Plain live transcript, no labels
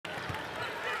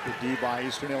Good D by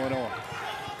Eastern Illinois.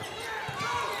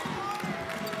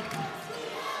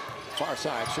 Far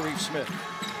side, Sharif Smith.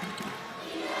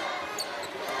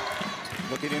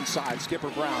 Looking inside, Skipper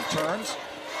Brown turns,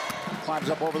 climbs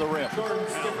up over the rim.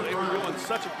 They were doing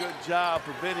such a good job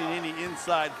preventing any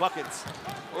inside buckets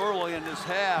early in this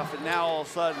half, and now all of a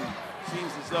sudden,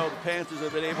 seems as though the Panthers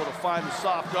have been able to find the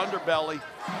soft underbelly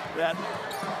that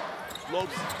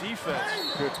Lopes'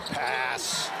 defense. Good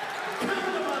pass.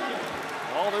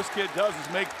 All this kid does is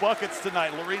make buckets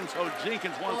tonight. Lorenzo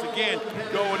Jenkins once again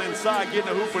going inside, getting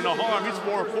a hoop in the arm. He's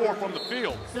 4-4 from the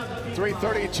field.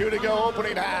 3:32 to go,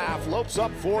 opening half. Lopes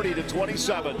up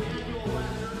 40-27.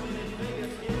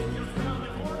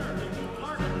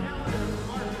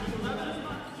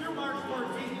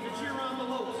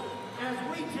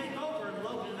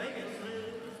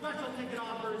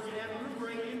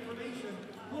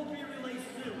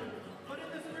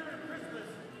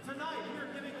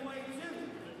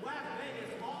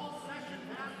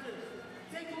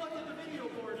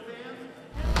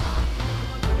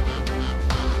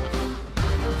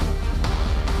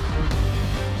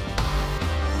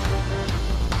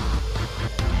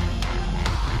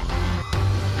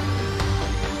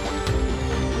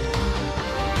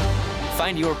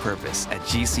 Find your purpose at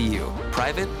GCU.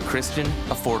 Private, Christian,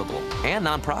 affordable, and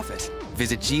nonprofit.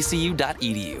 Visit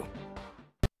gcu.edu.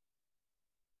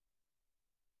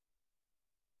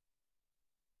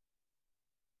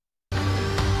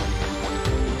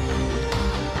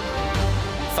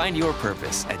 Find your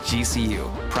purpose at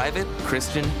GCU. Private,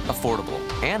 Christian, affordable,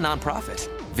 and nonprofit.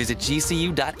 Visit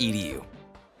gcu.edu.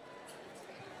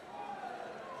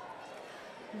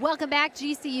 Welcome back.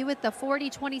 GCU with the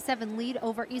 40-27 lead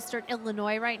over Eastern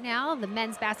Illinois right now. The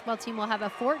men's basketball team will have a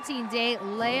 14-day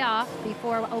layoff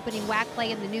before opening WAC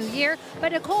play in the new year.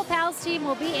 But Nicole Powell's team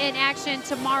will be in action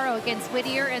tomorrow against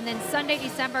Whittier, and then Sunday,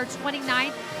 December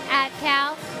 29th at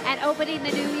Cal. And opening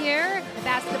the new year, the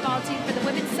basketball team for the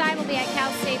women's side will be at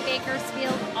Cal State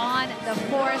Bakersfield on the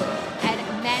 4th. And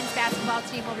men's basketball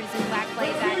team will resume WAC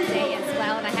play that day as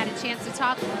well. And I had a chance to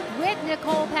talk with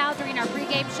Nicole Powell during our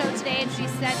pregame show today, and she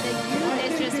said the youth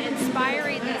is just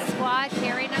inspiring the squad,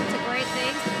 carrying them to great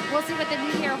things. We'll see what the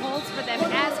new year holds for them.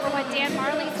 As for what Dan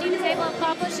Marley's team is able to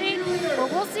accomplishing, well,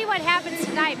 we'll see what happens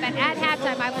tonight. But at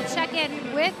halftime, I will check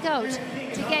in with Coach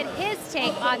to get his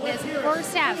take on this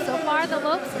first half. So far, the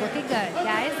Lopes looking good,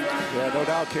 guys. Yeah, no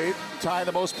doubt, Kate. Tying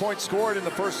the most points scored in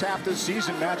the first half this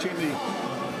season, matching the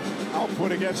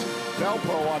output against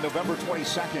Valpo on November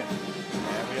 22nd.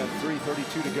 And we have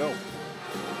 3:32 to go.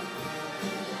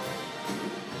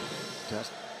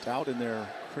 Just out in their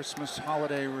Christmas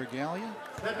holiday regalia.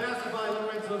 That basket by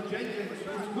Lorenzo Jenkins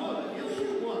is good. He'll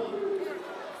shoot one.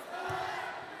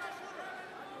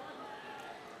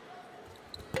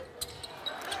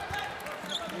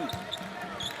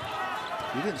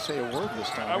 You didn't say a word this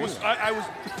time. I was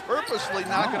purposely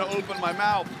not going to open my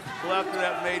mouth until after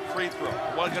that made free throw.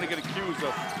 I wasn't going to get accused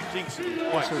of jinxing the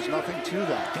points. There's nothing to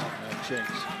that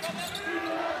jinx.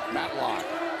 Matlock.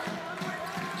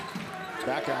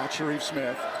 Back out, Sharif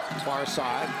Smith. Far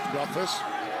side, Ruffus.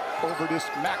 Over to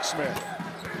Max Smith.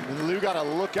 You got to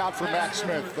look out for Max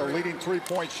Smith, the leading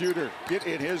three-point shooter. Get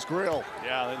in his grill.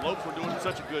 Yeah, the Lopes were doing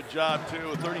such a good job,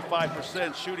 too.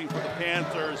 35% shooting for the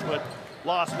Panthers, but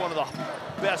lost one of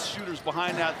the best shooters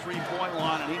behind that three-point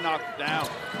line, and he knocked it down.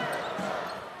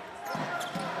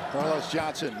 Carlos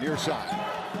Johnson, near side.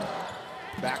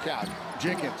 Back out,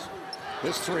 Jenkins.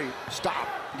 This three, stop.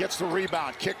 Gets the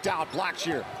rebound, kicked out,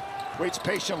 Blackshear. Waits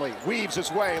patiently, weaves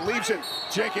his way, leaves it.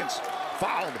 Jenkins,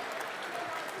 fouled.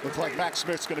 Looks like Max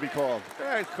Smith's going to be called.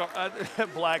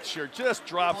 Blackshear just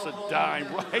drops a dime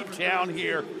right down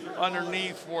here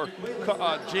underneath for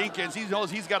Jenkins. He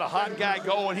knows he's got a hot guy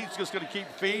going. He's just going to keep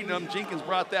feeding him. Jenkins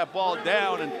brought that ball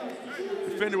down, and the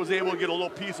defender was able to get a little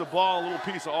piece of ball, a little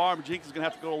piece of arm. Jenkins is going to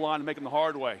have to go to the line and make him the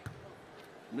hard way.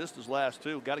 Missed his last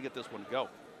two. Got to get this one to go.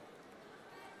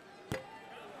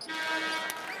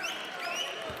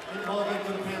 Involving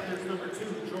for the Panthers, number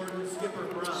 2, Jordan Skipper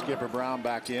Brown. Skipper Brown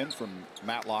back in from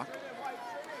Matlock.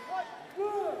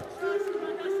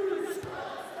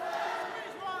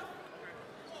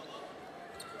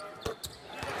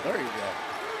 There you go.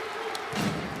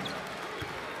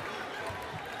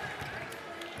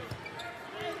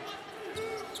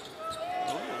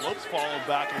 Lopes falling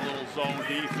back a little zone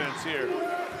defense here.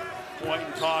 Point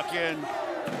and talking.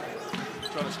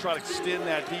 Try to extend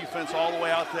that defense all the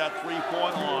way out to that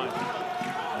three-point line.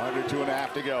 Under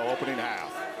 2.5 to go, opening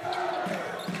half.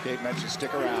 Kate mentioned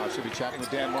stick around. She'll be chatting with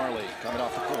Dan Marley coming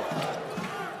off the court.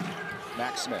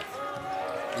 Max Smith.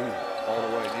 All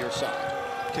the way near side.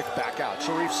 Kick back out.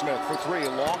 Sharif Smith for three,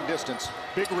 long distance.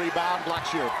 Big rebound,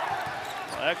 Blackshear.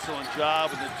 Excellent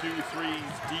job in the 2-3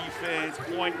 defense,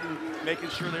 pointing, making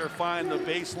sure they were finding the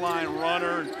baseline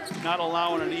runner, not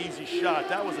allowing an easy shot.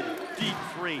 That was a deep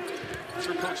three. I'm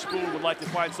sure Coach Spoon would like to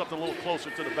find something a little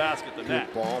closer to the basket than that.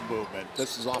 Good ball movement.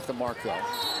 This is off the mark, though.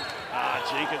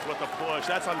 Jenkins with the push.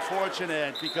 That's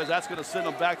unfortunate because that's going to send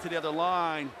them back to the other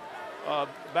line,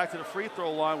 back to the free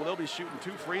throw line where they'll be shooting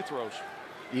 2 free throws.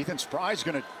 Ethan Spry's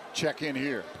going to check in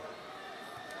here.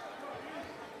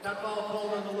 That foul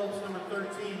called on the Lopes, number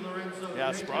 13, Lorenzo.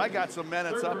 Yeah, Spry got some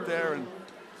minutes up there in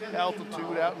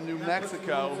altitude out in New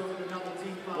Mexico.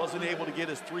 Wasn't able to get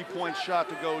his three-point shot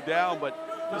to go down, but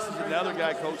this is another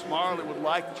guy Coach Marley would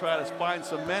like to try to find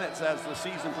some minutes as the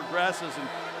season progresses and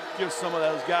give some of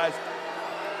those guys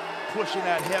pushing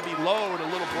that heavy load a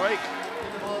little break.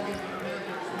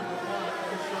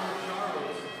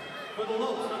 For the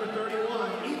Lopes, number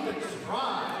 31, Ethan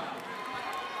Spry.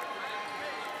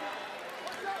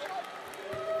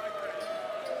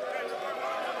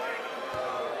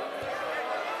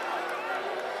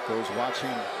 Those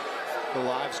watching the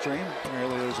live stream,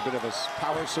 apparently there's a bit of a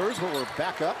power surge, but we're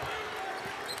back up.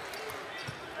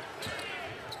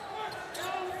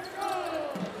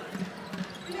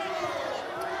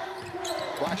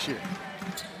 Blackshear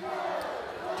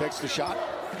takes the shot.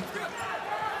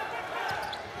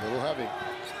 A little heavy.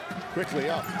 Quickly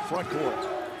up, front court.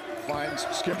 Finds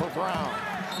Skipper Brown.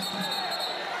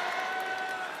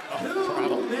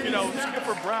 Travel. You know,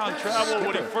 Skipper Brown traveled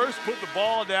when he first put the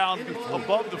ball down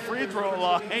above the free throw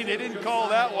line. They didn't call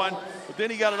that one, but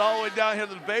then he got it all the way down here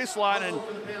to the baseline, and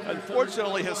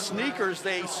unfortunately his sneakers,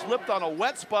 they slipped on a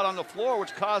wet spot on the floor,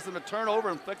 which caused him to turn over.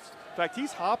 In fact,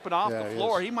 he's hopping off the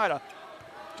floor. He might have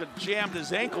just jammed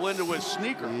his ankle into his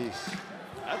sneaker. Jeez.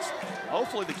 That's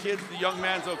hopefully the young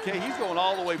man's okay. He's going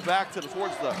all the way back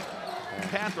towards the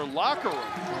Panther locker room.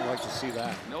 I'd like to see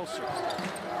that. No, sir.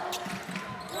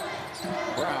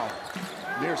 Brown,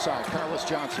 near side, Carlos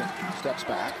Johnson steps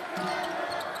back.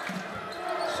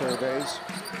 Surveys,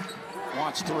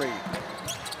 wants three,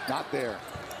 not there.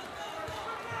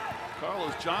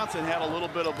 Carlos Johnson had a little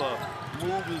bit of a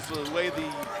move as the way the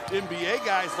NBA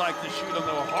guys like to shoot him.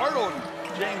 Though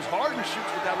James Harden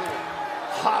shoots with that little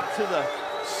hop to the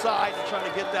side to try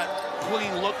to get that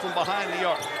clean look from behind the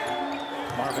arc.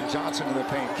 Marvin Johnson in the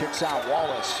paint, kicks out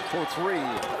Wallace for three,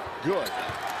 good.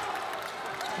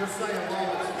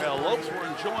 Yeah, Lopes were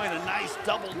enjoying a nice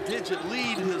double-digit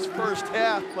lead in this first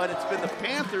half, but it's been the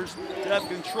Panthers that have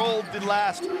controlled the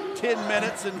last 10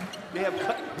 minutes, and they have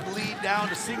cut the lead down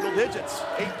to single digits,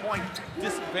 8-point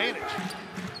disadvantage.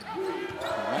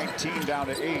 19 down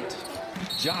to 8.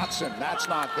 Johnson, that's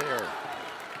not there.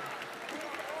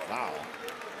 Wow.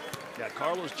 Yeah,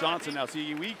 Carlos Johnson. Now,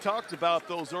 see, we talked about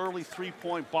those early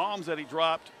three-point bombs that he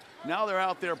dropped. Now they're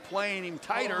out there playing him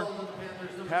tighter,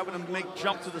 having him make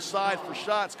jump to the side for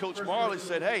shots. Coach Marley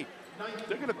said, hey,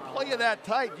 they're going to play you that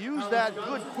tight. Use that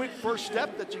good, quick first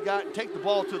step that you got and take the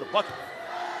ball to the bucket.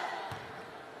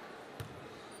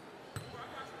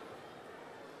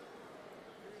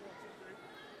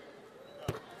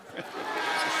 I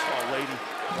saw a lady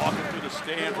walking through the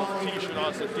stand with a T-shirt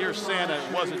on, said, "Dear Santa,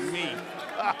 it wasn't me."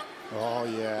 Oh,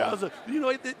 yeah. That was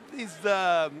these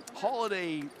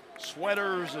holiday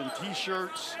sweaters and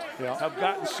T-shirts have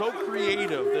gotten so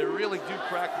creative. They really do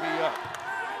crack me up.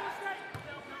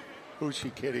 Who's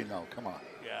she kidding, though? Come on.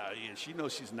 Yeah, she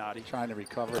knows she's naughty. Trying to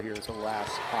recover here at the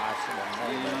last possible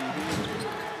moment.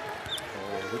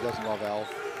 Oh, who doesn't love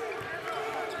Elf?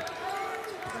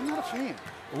 I'm not a fan.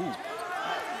 Ooh.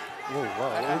 Whoa, whoa.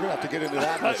 We're going to have to get into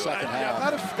that in the second half. I'm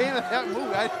not a fan of that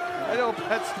movie. I know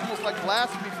that's almost like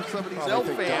blasphemy for some of these Elf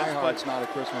fans, Die but Hard's not a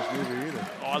Christmas movie either.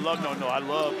 Oh, I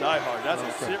love Die Hard. That's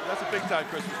a big time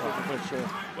Christmas movie. For sure.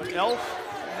 But Elf,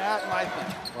 not my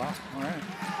thing. Well, all right.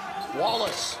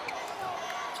 Wallace.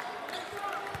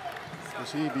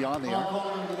 Is he beyond the arc?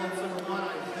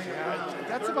 Yeah,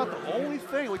 that's about the only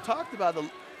thing we talked about. The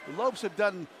Lopes have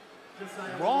done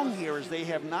wrong here is they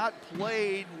have not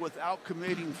played without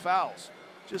committing fouls.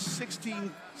 Just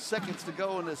 16 seconds to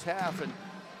go in this half, and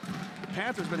the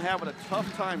Panthers been having a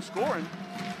tough time scoring.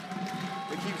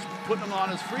 They keep putting him on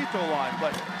his free throw line,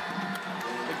 but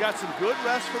they got some good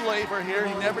rest for Labor here.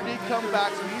 He never did come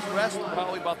back, so he's resting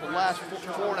probably about the last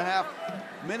 4.5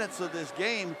 minutes of this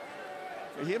game.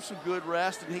 He has some good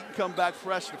rest, and he can come back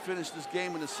fresh to finish this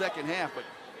game in the second half. But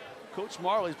Coach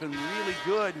Marley's been really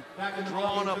good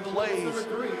drawing up plays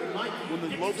when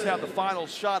the Lopes have the final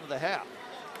shot of the half.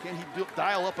 Can he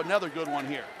dial up another good one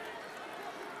here?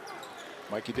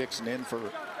 Mikey Dixon in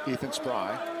for Ethan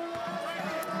Spry.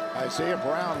 Isaiah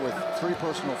Brown with 3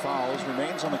 personal fouls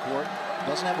remains on the court.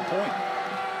 doesn't have a point.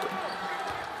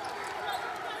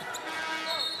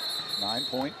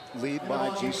 9-point lead by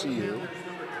GCU.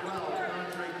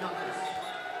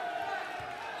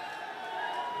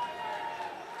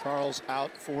 Carl's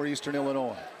out for Eastern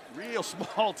Illinois. Real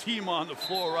small team on the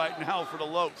floor right now for the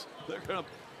Lopes. They're going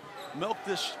to milk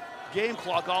this game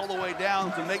clock all the way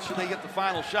down to make sure they get the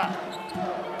final shot.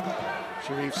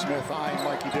 Sharif Smith eyeing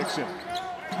Mikey Dixon.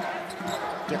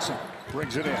 Dixon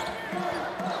brings it in.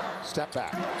 Step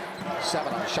back.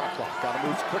 7 on the shot clock. Got to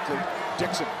move quickly.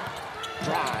 Dixon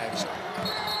drives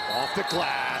off the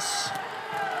glass.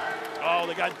 Oh,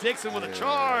 they got Dixon with a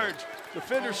charge.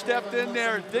 Defender stepped in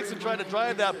there. Dixon tried to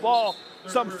drive that ball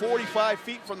some 45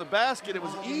 feet from the basket. It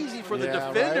was easy for the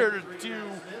defender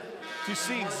to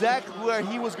see exactly where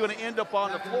he was going to end up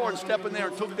on the floor and step in there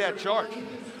and took that charge.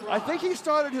 I think he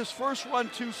started his first run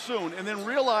too soon and then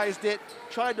realized it,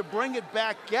 tried to bring it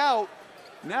back out.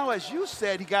 Now, as you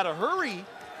said, he got to hurry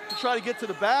to try to get to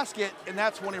the basket, and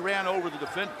that's when he ran over the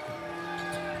defender.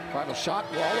 Final shot,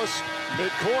 Wallace,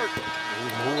 midcourt.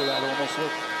 Ooh, that almost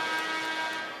looked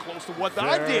close to what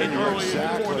I did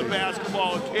earlier before the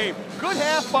basketball came. Good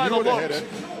half by the Lopes.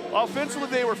 Offensively,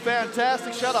 they were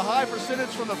fantastic. Shot a high percentage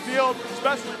from the field,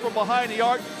 especially from behind the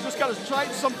arc. Just got to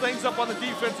tighten some things up on the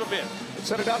defensive end.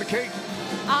 Send it down to Kate.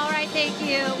 All right, thank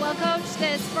you. Well, Coach,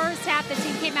 this first half, the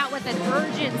team came out with an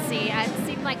urgency. It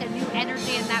seemed like a new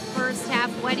energy in that first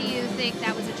half. What do you think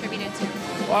that was attributed to?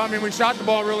 Well, I mean, we shot the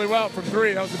ball really well from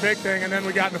 3. That was the big thing, and then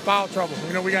we got into foul trouble.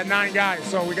 You know, we got 9 guys,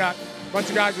 so we got a bunch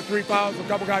of guys with 3 fouls, a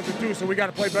couple guys with 2, so we got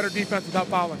to play better defense without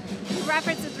fouling. You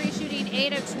referenced the 3 shooting,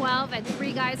 8 of 12, and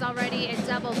 3 guys already in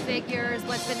double figures.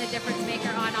 What's been the difference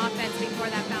maker on offense before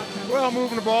that foul trouble? Well,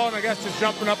 moving the ball, and I guess just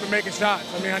jumping up and making shots.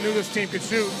 I mean, I knew this team could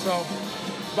shoot, so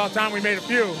it's about time we made a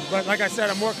few. But like I said,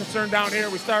 I'm more concerned down here.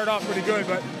 We started off pretty good,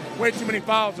 but way too many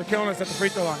fouls are killing us at the free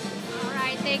throw line. All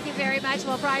right, thank you very much.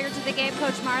 Well, prior to the game,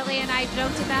 Coach Marley and I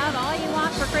joked about all you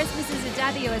want for Christmas is a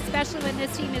W, especially when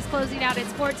this team is closing out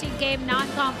its 14-game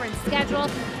non-conference schedule.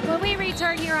 When we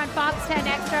return here on Fox 10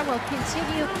 Extra, we'll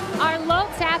continue our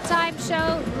Lopes halftime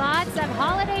show. Lots of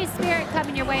holiday spirit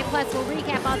coming your way, plus we'll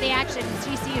recap all the action as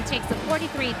GCU takes a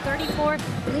 43-34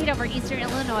 lead over Eastern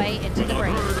Illinois into the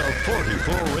break. A herd of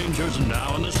 44 Rangers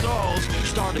now in the stalls,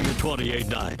 starting at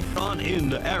 28.9. On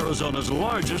into Arizona's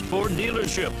largest Ford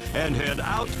dealership and head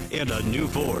out in a new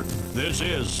Ford. This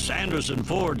is Sanderson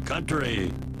Ford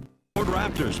Country. Ford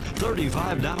Raptors,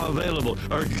 35 now available.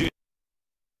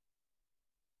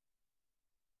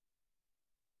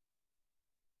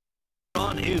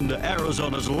 On into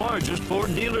Arizona's largest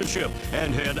Ford dealership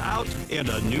and head out in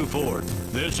a new Ford.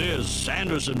 This is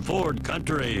Sanderson Ford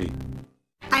Country.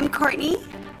 I'm Courtney,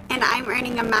 and I'm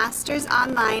earning a master's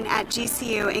online at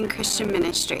GCU in Christian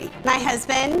ministry. My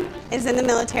husband is in the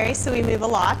military, so we move a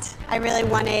lot. I really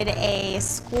wanted a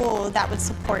school that would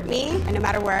support me no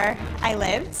matter where I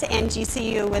lived, and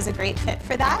GCU was a great fit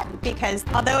for that because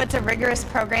although it's a rigorous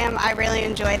program, I really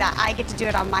enjoy that I get to do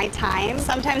it on my time.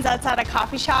 Sometimes that's at a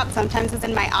coffee shop, sometimes it's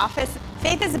in my office.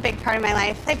 Faith is a big part of my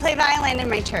life. I play violin in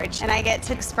my church, and I get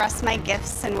to express my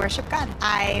gifts and worship God.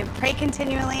 I pray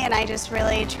continually, and I just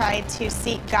really try to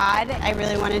seek God. I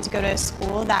really wanted to go to a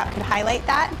school that could highlight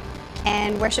that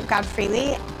and worship God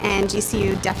freely, and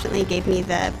GCU definitely gave me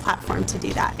the platform to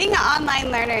do that. Being an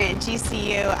online learner at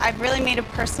GCU, I've really made a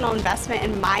personal investment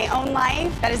in my own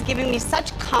life that has given me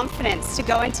such confidence to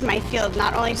go into my field,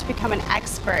 not only to become an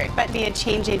expert, but be a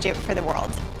change agent for the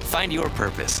world. Find your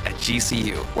purpose at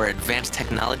GCU, where advanced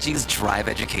technologies drive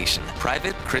education.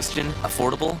 Private, Christian,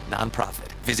 affordable,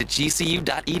 nonprofit. Visit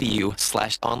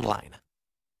gcu.edu/online.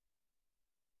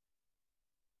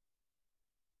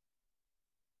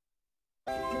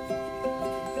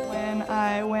 When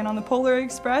I went on the Polar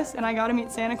Express and I got to meet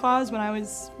Santa Claus when I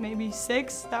was maybe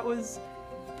 6, that was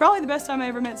probably the best time I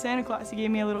ever met Santa Claus. He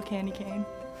gave me a little candy cane.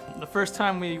 The first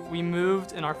time we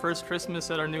moved in our first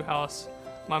Christmas at our new house,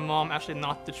 my mom actually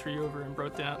knocked the tree over and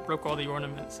broke all the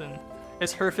ornaments, and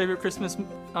it's her favorite Christmas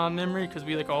memory because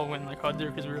we all went and hugged her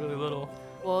because we were really little.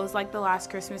 Well, it was the last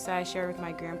Christmas that I shared with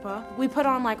my grandpa. We put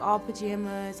on all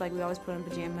pajamas, we always put on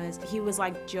pajamas. He was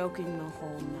joking the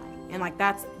whole night. And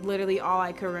that's literally all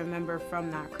I could remember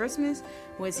from that Christmas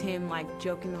was him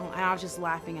joking the whole, and I was just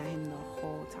laughing at him the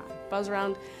whole time. I was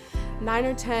around 9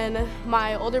 or 10.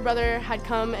 My older brother had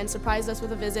come and surprised us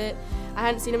with a visit. I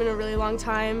hadn't seen him in a really long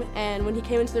time, and when he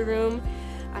came into the room,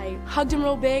 I hugged him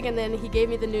real big, and then he gave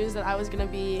me the news that I was gonna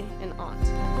be an aunt.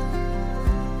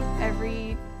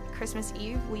 Every Christmas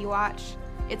Eve, we watch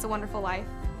It's a Wonderful Life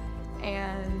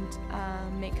and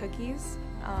make cookies,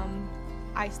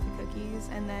 ice the cookies,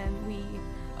 and then we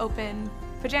open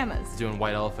pajamas. Doing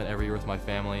White Elephant every year with my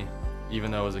family. even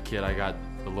though as a kid I got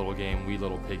the little game, We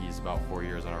Little Piggies, about 4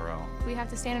 years in a row. We have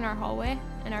to stand in our hallway,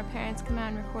 and our parents come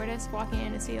out and record us walking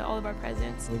in to see all of our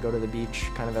presents. We go to the beach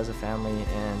kind of as a family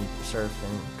and surf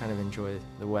and kind of enjoy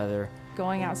the weather.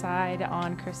 Going outside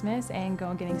on Christmas and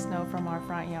getting snow from our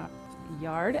front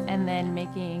yard and then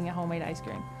making homemade ice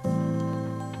cream.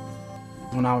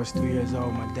 When I was 3 years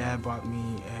old, my dad bought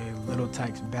me a Little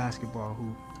Tykes basketball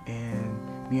hoop,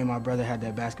 and me and my brother had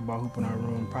that basketball hoop in our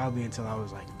room probably until I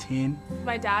was like 10.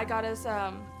 My dad got us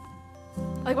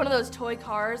like one of those toy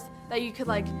cars that you could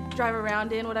like drive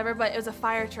around in, whatever, but it was a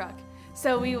fire truck.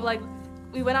 So we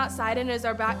went outside and it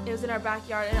was in our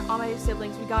backyard, and all my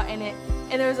siblings, we got in it,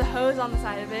 and there was a hose on the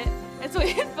side of it, and so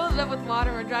we filled it up with water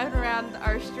and we're driving around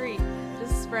our street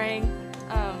just spraying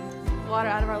water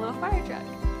out of our little fire truck.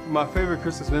 My favorite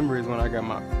Christmas memory is when I got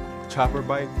my chopper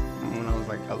bike when I was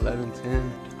like 11,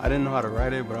 10. I didn't know how to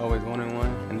ride it, but I always wanted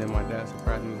one, and then my dad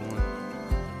surprised me with one.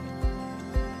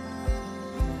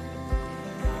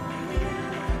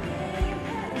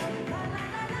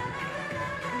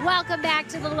 Welcome back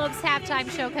to the Lopes Halftime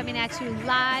Show, coming at you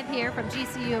live here from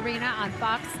GCU Arena on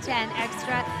Fox 10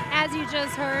 Extra. As you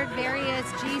just heard, various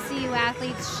GCU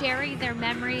athletes sharing their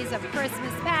memories of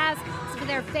Christmas past, some of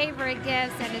their favorite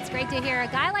gifts, and it's great to hear a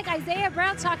guy like Isaiah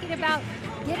Brown talking about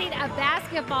getting a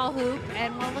basketball hoop,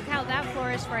 and well, look how that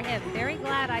flourished for him. Very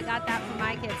glad I got that for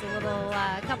my kids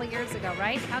a couple years ago,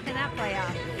 right? How can that play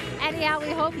out? Anyhow, we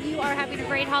hope you are having a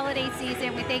great holiday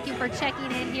season. We thank you for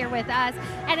checking in here with us.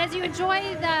 And as you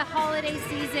enjoy the holiday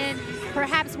season,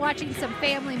 perhaps watching some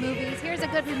family movies, here's a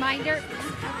good reminder of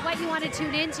what you want to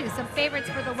tune into, some favorites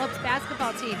for the Lopes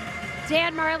basketball team.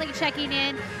 Dan Marley checking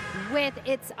in with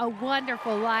It's a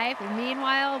Wonderful Life. And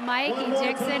meanwhile, Mikey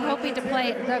Dixon hoping to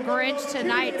play the Grinch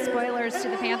tonight. Spoilers to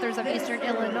the Panthers of Eastern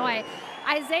Illinois.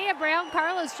 Isaiah Brown,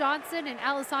 Carlos Johnson, and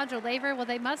Alessandro Laver, well,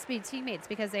 they must be teammates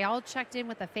because they all checked in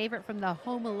with a favorite from the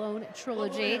Home Alone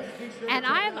trilogy. And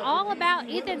I'm all about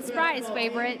Ethan Spry's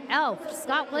favorite, Elf.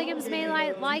 Scott Williams may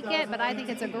like it, but I think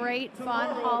it's a great, fun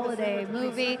holiday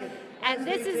movie. And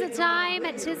this is a time,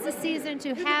 'tis the season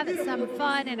to have some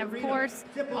fun. And of course,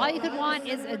 all you could want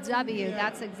is a W.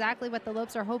 That's exactly what the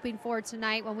Lopes are hoping for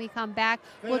tonight. When we come back,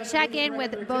 we'll check in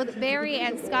with both Barry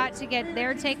and Scott to get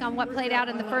their take on what played out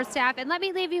in the first half. And let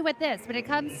me leave you with this. When it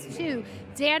comes to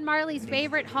Dan Marley's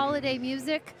favorite holiday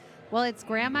music, well, it's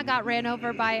Grandma Got Ran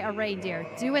Over by a Reindeer.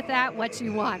 Do with that what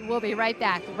you want. We'll be right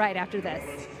back right after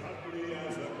this.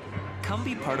 Come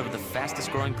be part of the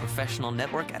fastest growing professional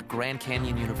network at Grand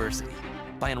Canyon University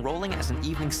by enrolling as an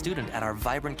evening student at our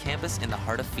vibrant campus in the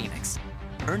heart of Phoenix.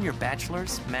 Earn your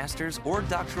bachelor's, master's, or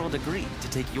doctoral degree to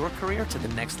take your career to the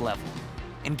next level.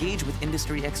 Engage with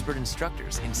industry expert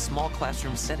instructors in small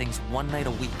classroom settings one night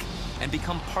a week and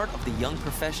become part of the Young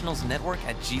Professionals Network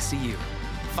at GCU.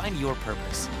 Find your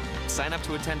purpose. Sign up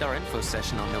to attend our info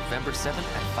session on November 7th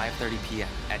at 5:30 p.m.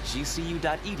 at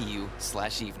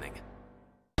gcu.edu/evening.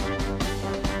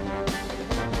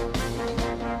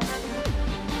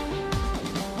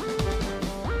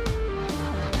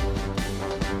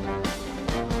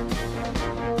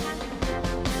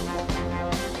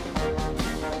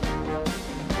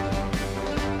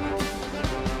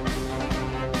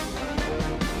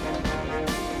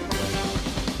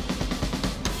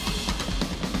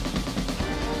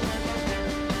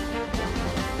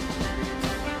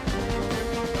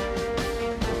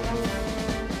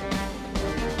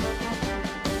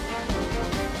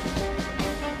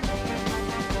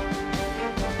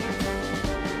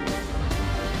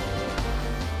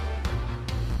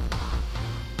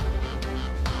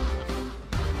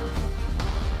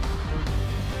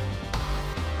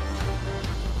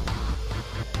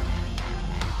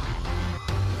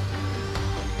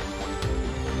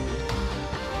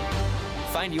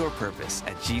 Find your purpose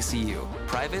at GCU.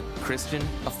 Private, Christian,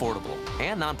 affordable,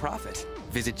 and nonprofit.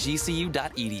 Visit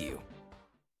gcu.edu.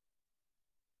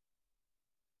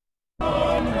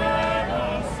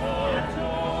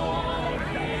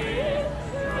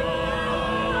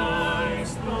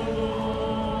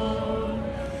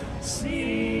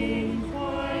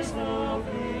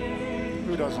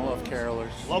 Who doesn't love carolers?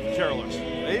 Love carolers.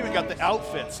 They even got the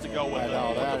outfits to go with,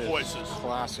 the voices.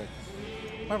 Classic.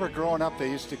 Remember growing up, they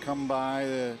used to come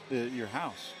by your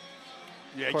house.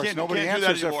 Yeah, of course, can't nobody do that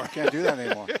answers anymore. Can't do that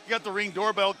anymore. You got the Ring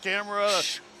doorbell camera.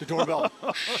 Shh, the doorbell.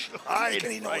 Hide.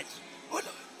 Right.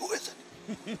 Who is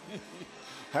it?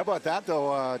 How about that,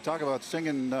 though? Talk about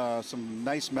singing some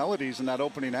nice melodies in that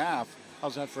opening half.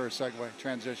 How's that for a segue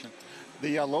transition?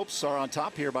 The Lopes are on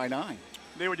top here by 9.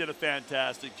 They did a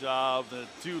fantastic job. The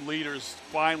two leaders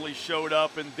finally showed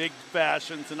up in big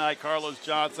fashion tonight. Carlos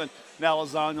Johnson and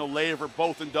Alessandro Laver,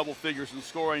 both in double figures in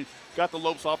scoring. Got the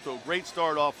Lopes off to a great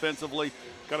start offensively.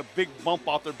 Got a big bump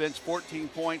off their bench, 14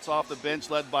 points off the bench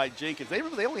led by Jenkins. They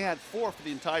only had 4 for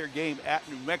the entire game at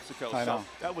New Mexico. I know. So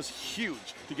that was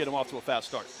huge to get them off to a fast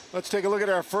start. Let's take a look at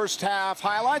our first half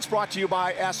highlights, brought to you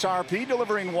by SRP,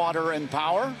 delivering water and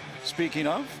power. Speaking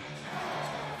of,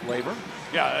 Laver.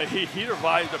 Yeah, he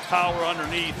provided the power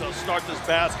underneath to start this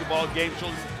basketball game.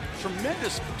 Showed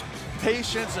tremendous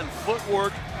patience and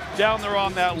footwork down there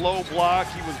on that low block.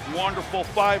 He was wonderful,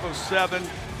 5 of 7.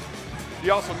 He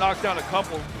also knocked down a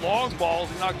couple long balls.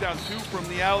 He knocked down 2 from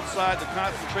the outside. The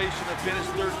concentration to finish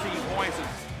 13 points and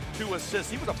 2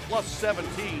 assists. He was a plus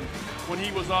 17 when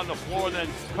he was on the floor. Then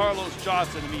Carlos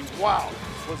Johnson, I mean, wow.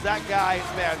 Was that guy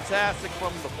fantastic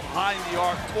from behind the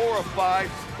arc, 4 of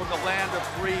 5 from the land of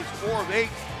threes, 4 of 8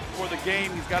 for the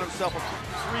game. He's got himself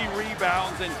 3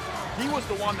 rebounds, and he was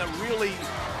the one that really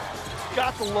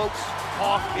got the Lopes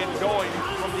off and going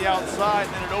from the outside,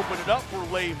 and then it opened it up for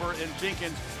Laver and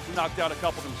Jenkins, who knocked down a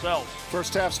couple themselves.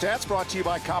 First half stats brought to you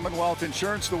by Commonwealth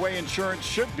Insurance, the way insurance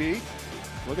should be.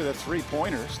 Look at the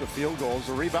 3-pointers, the field goals.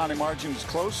 The rebounding margin is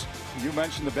close. You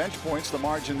mentioned the bench points. The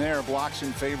margin there, blocks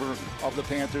in favor of the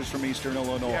Panthers from Eastern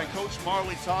Illinois. Yeah, Coach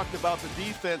Marley talked about the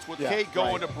defense with Kate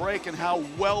going to break and how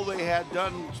well they had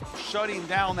done shutting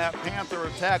down that Panther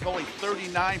attack. Only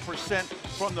 39%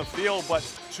 from the field, but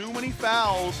too many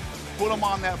fouls put them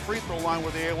on that free throw line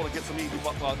where they were able to get some easy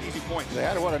points. They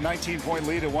had, what, a 19-point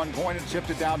lead at one point and chipped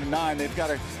it down to 9. They've got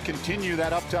to continue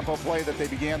that up-tempo play that they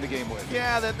began the game with.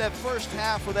 Yeah, that first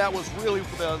half of that was really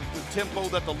the tempo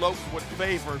that the Lopes would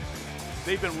favor.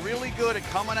 They've been really good at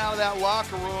coming out of that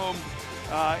locker room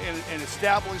and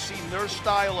establishing their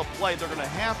style of play. They're going to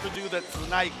have to do that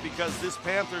tonight because this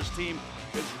Panthers team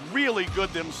is really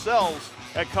good themselves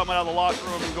at coming out of the locker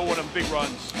room and going on big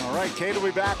runs. All right, Kate will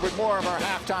be back with more of our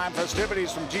halftime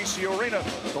festivities from GCU Arena.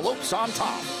 The Lopes on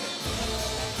top.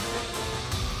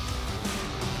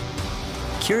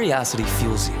 Curiosity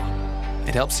fuels you.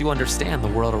 It helps you understand the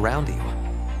world around you.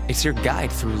 It's your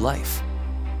guide through life.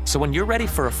 So when you're ready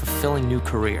for a fulfilling new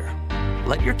career,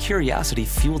 let your curiosity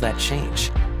fuel that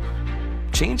change.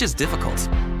 Change is difficult,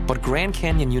 but Grand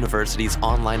Canyon University's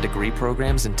online degree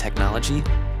programs in technology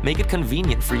make it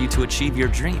convenient for you to achieve your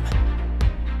dream.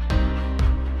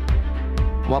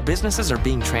 While businesses are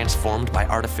being transformed by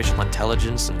artificial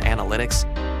intelligence and analytics,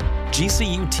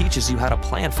 GCU teaches you how to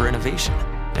plan for innovation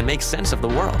and make sense of the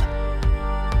world.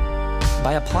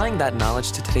 By applying that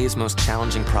knowledge to today's most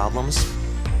challenging problems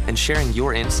and sharing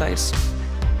your insights,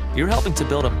 you're helping to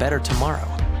build a better tomorrow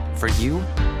for you,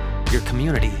 your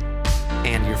community,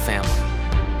 and your family.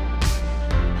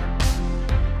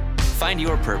 Find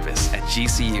your purpose at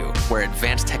GCU, where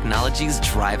advanced technologies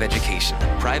drive education.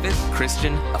 Private,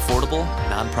 Christian, affordable,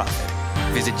 nonprofit.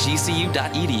 Visit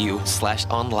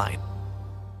gcu.edu/online.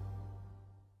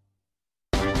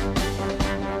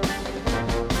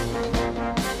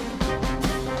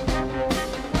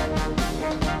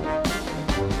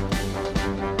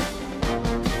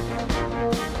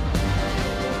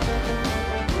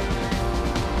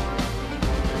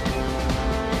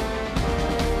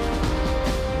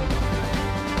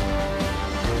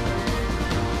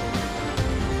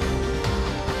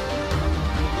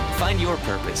 Find your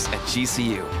purpose at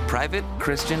GCU. Private,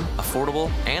 Christian, affordable,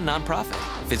 and nonprofit.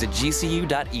 Visit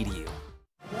gcu.edu.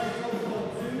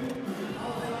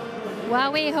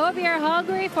 Well, we hope you're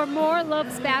hungry for more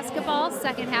Lopes basketball.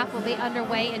 Second half will be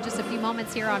underway in just a few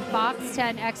moments here on Fox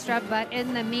 10 Extra. But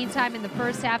in the meantime, in the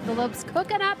first half, the Lopes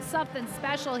cooking up something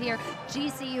special here,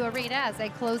 GCU Arena, as they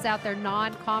close out their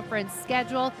non-conference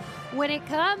schedule. When it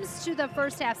comes to the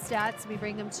first half stats, we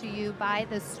bring them to you by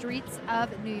the Streets of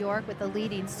New York with the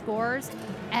leading scorers.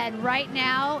 And right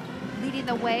now, leading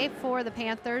the way for the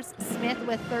Panthers, Smith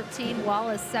with 13,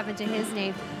 Wallace 7 to his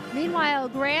name. Meanwhile,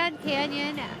 Grand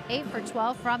Canyon 8 for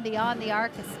 12 from beyond the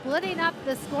arc, splitting up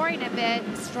the scoring a bit.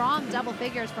 Strong double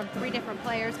figures from 3 different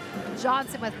players.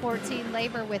 Johnson with 14,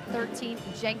 Laver with 13,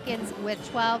 Jenkins with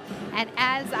 12. And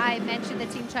as I mentioned, the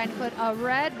team trying to put a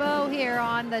red bow here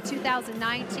on the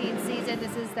 2019 season.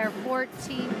 This is their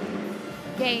 14th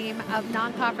game of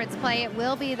non-conference play. It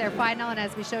will be their final, and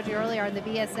as we showed you earlier on the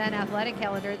BSN athletic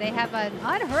calendar, they have an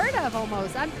unheard of,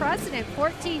 almost unprecedented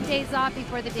 14 days off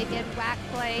before they begin WAC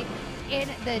play in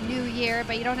the new year.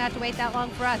 But you don't have to wait that long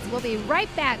for us. We'll be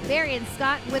right back, Barry and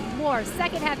Scott, with more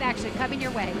second half action coming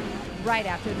your way right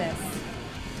after this.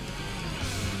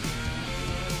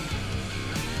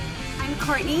 I'm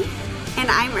Courtney. and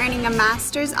I'm earning a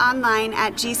master's online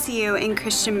at GCU in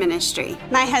Christian ministry.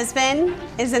 My husband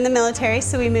is in the military,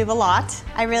 so we move a lot.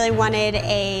 I really wanted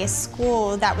a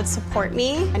school that would support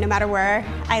me no matter where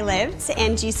I lived,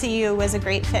 and GCU was a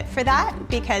great fit for that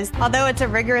because although it's a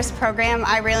rigorous program,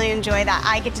 I really enjoy that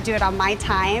I get to do it on my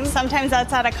time. Sometimes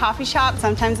that's at a coffee shop,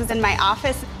 sometimes it's in my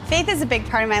office. Faith is a big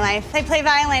part of my life. I play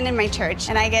violin in my church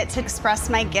and I get to express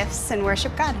my gifts and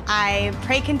worship God. I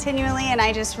pray continually and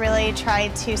I just really try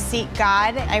to seek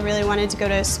God. I really wanted to go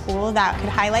to a school that could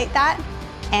highlight that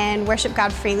and worship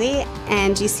God freely,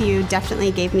 and GCU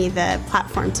definitely gave me the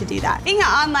platform to do that. Being an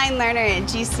online learner at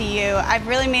GCU, I've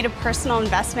really made a personal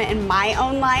investment in my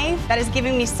own life that is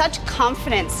giving me such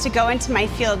confidence to go into my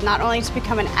field, not only to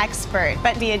become an expert,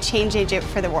 but be a change agent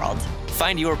for the world.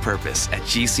 Find your purpose at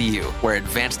GCU, where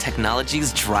advanced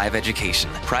technologies drive education.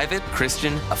 Private,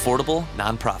 Christian, affordable,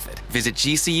 nonprofit. Visit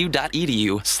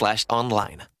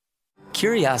gcu.edu/online.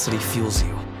 Curiosity fuels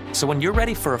you. So when you're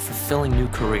ready for a fulfilling new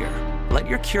career, let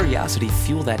your curiosity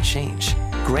fuel that change.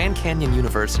 Grand Canyon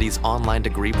University's online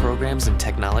degree programs in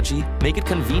technology make it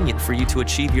convenient for you to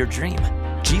achieve your dream.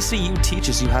 GCU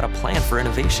teaches you how to plan for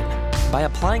innovation. By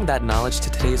applying that knowledge to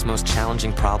today's most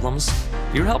challenging problems,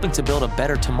 you're helping to build a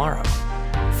better tomorrow.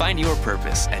 Find your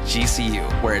purpose at GCU,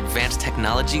 where advanced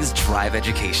technologies drive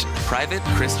education. Private,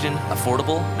 Christian,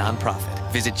 affordable, nonprofit.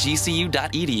 Visit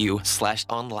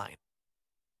gcu.edu/online.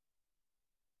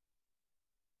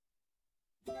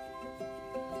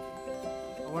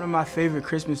 One of my favorite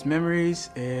Christmas memories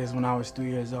is when I was 3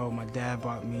 years old. My dad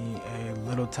bought me a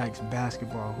Little Tykes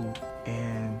basketball hoop,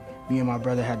 and me and my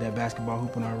brother had that basketball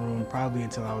hoop in our room probably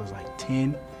until I was like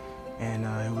 10, and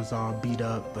it was all beat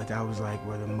up, but that was like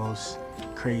where the most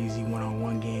crazy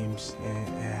one-on-one games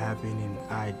happened, and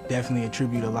I definitely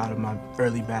attribute a lot of my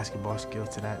early basketball skills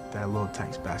to that Little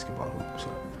Tykes basketball hoop, so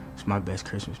it's my best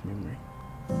Christmas memory.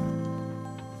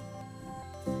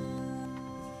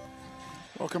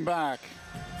 Welcome back.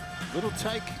 Little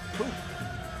Tyke hoop.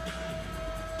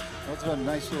 That's a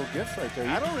nice little gift right there.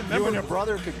 I don't remember. You and your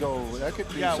brother could go. That could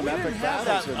be some epic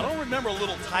battles. I don't remember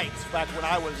Little Tykes back when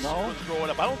I was growing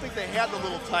up. I don't think they had the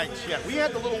Little Tykes yet. We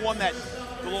had the little one the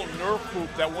little Nerf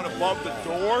hoop that went above the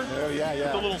door. Oh, yeah.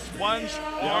 With the little sponge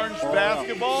orange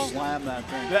basketball. Slam that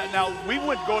thing. Now, we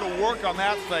would go to work on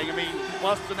that thing. I mean,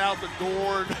 busting out the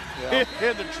door, and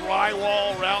the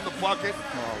drywall around the bucket,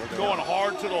 going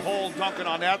hard to the hole, dunking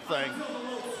on that thing.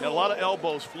 Yeah, a lot of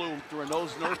elbows flew during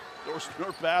those Nerf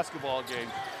basketball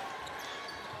games.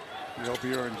 We hope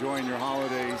you're enjoying your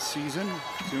holiday season.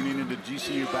 Tuning into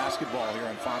GCU basketball here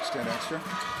on Fox 10 Extra.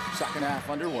 Second half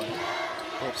underway.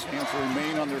 Hopes fans will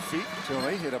remain on their feet until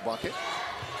they hit a bucket.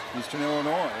 Eastern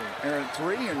Illinois, errant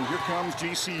 3, and here comes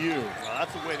GCU. Well,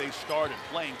 that's the way they started,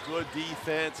 playing good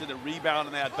defense and then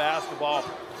rebounding that basketball,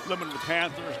 limiting the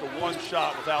Panthers to one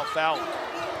shot without fouling.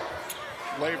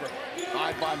 Labor,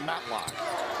 high by Matlock.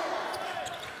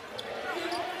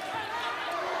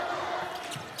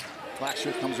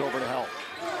 Blackshear comes over to help.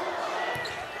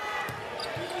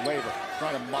 Labor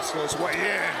trying to muscle his way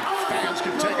in. Fans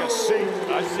can take a seat.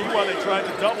 I see why they tried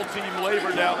to double team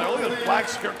Labor down there. Look at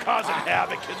Blackshear causing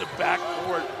havoc in the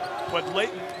backcourt. But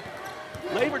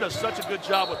Labor does such a good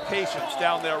job with patience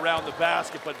down there around the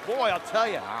basket. But boy, I'll tell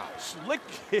you, slick.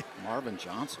 Marvin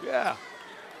Johnson. Yeah.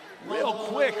 Real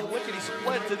quick,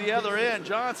 lickety-split to the other end.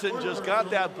 Johnson just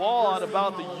got that ball at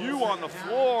about the U on the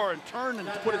floor and turned and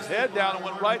put his head down and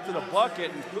went right to the bucket.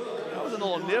 And that was a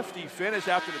little nifty finish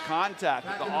after the contact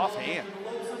with the offhand.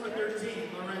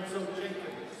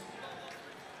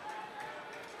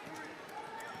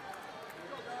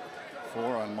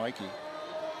 4 on Mikey.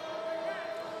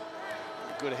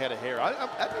 Good head of hair. I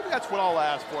think that's what I'll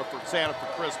ask for Santa for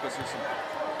Christmas is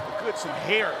some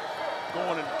hair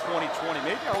going into 2020.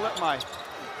 Maybe I'll let my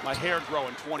hair grow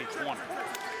in 2020.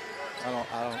 I don't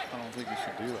think you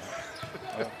should do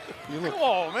that. You look, come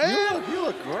on, man. You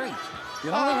look great.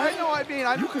 You know what I mean?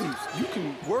 You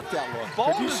can work that look.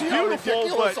 Bald you is see beautiful, how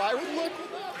ridiculous I would look?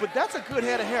 But that's a good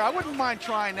head of hair. I wouldn't mind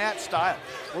trying that style.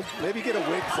 Well, maybe get a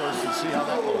wig first and see how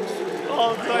that looks.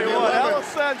 I'll tell you what,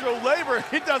 Alessandro Labor,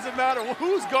 it doesn't matter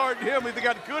who's guarding him. If they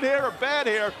got good hair or bad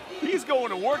hair, he's going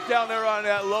to work down there on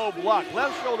that low block.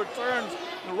 Left shoulder turns,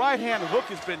 the right-hand hook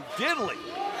has been diddly.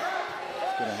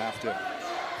 He's going to have to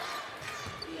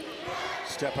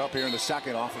step up here in the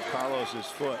second off of Carlos's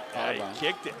foot. Yeah, he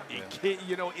kicked it.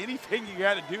 You know, anything you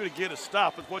got to do to get a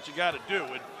stop is what you got to do.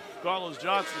 And Carlos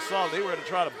Johnson saw they were going to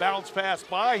try to bounce pass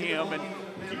by him, and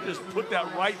he just put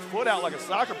that right foot out like a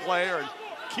soccer player and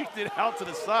kicked it out to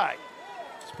the side.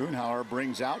 Spoonhauer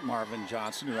brings out Marvin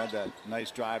Johnson, who had that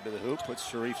nice drive to the hoop, puts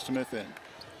Sharif Smith in.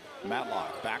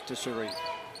 Matlock back to Sharif.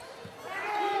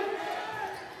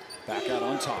 Back out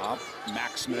on top.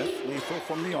 Max Smith, lethal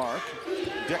from the arc.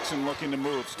 Dixon looking to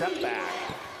move. Step back.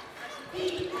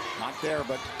 Not there,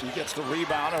 but he gets the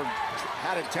rebound, or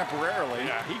had it temporarily.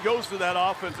 Yeah, he goes to that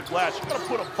offensive glass. You got to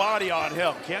put a body on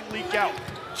him. Can't leak out.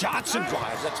 Johnson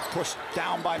drives. That's pushed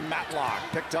down by Matlock.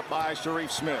 Picked up by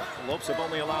Sharif Smith. The Lopes have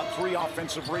only allowed 3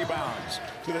 offensive rebounds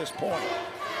to this point.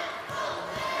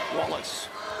 Wallace,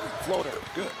 floater,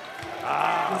 good.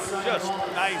 Just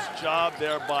nice job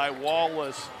there by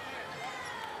Wallace.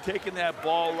 Taking that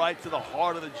ball right to the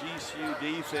heart of the GCU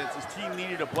defense. His team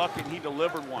needed a bucket, and he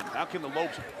delivered one. How can the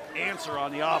Lopes answer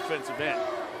on the offensive end?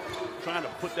 Trying to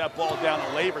put that ball down,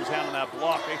 and Labor's handling that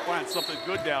block. They find something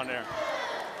good down there.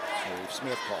 Sharif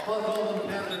Smith call.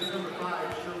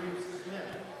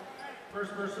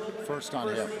 First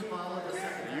on him.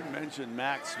 You mentioned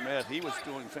Max Smith. He was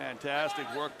doing fantastic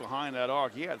work behind that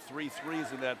arc. He had 3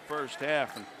 threes in that first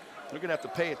half. And they're going to have to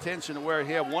pay attention to where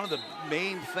he had one of the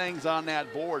main things on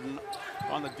that board and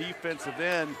on the defensive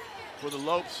end for the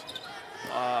Lopes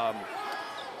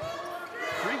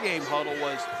pregame huddle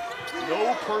was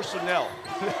no personnel.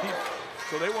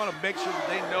 So they want to make sure that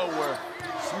they know where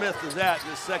Smith is at in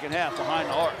this second half behind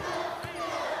the arc.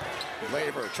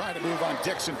 Labor trying to move on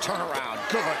Dixon, turnaround,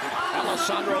 good.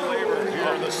 Alessandro Labor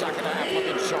here in the second half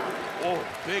looking sharp. Oh,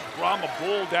 big Brahma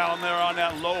Bull down there on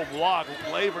that low block.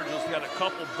 Labor just got a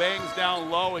couple bangs down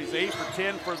low. He's 8 for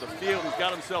 10 for the field. He's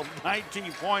got himself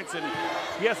 19 points, and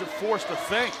he hasn't forced a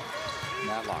thing.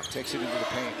 Matlock takes it into the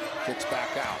paint, kicks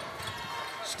back out.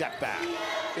 Step back,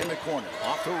 in the corner,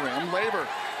 off the rim, Labor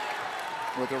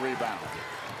with a rebound.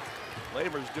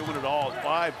 Labor's doing it all.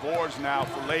 5 boards now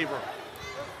for Labor.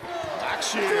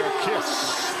 Blackshear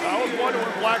kiss. I was wondering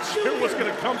when Blackshear was going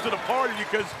to come to the party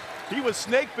because he was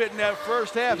snake bitten that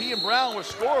first half. He and Brown were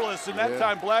scoreless, and that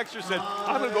time Blackshear said,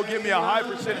 I'm going to go give me a high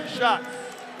percentage shot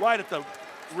right at the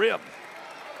rim.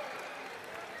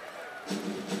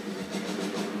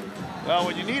 Well,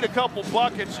 when you need a couple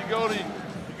buckets, you got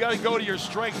to go to your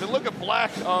strength. And look at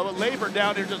Labor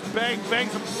down there, just bangs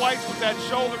him twice with that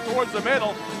shoulder towards the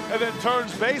middle, and then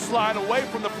turns baseline away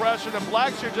from the pressure. And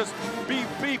Blackshear just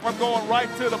beep, I'm going right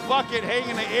to the bucket, hang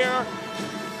in the air.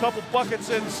 A couple buckets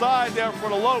inside there for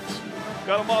the Lopes.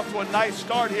 Got them off to a nice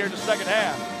start here in the second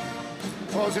half.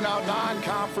 Closing out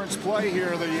non-conference play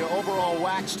here, the overall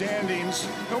WAC standings.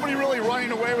 Nobody really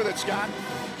running away with it, Scott.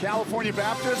 California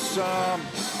Baptist,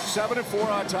 7-4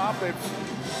 on top. They've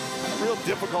had a real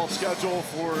difficult schedule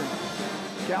for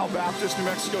Cal Baptist, New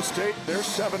Mexico State. They're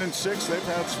 7-6. They've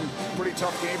had some pretty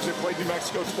tough games. They played New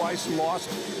Mexico twice and lost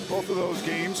both of those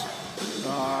games.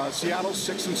 Seattle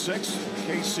 6-6,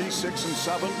 KC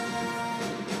 6-7.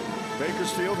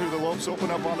 Bakersfield, who the Lopes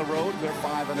open up on the road, they're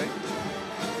 5-8.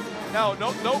 No,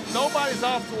 nobody's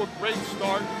off to a great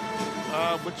start,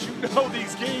 but you know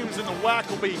these games in the WAC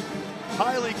will be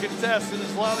highly contested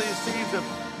as a lot of these teams have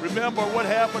remember what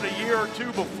happened a year or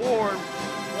two before and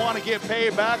want to get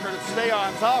paid back or to stay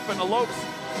on top in the Lopes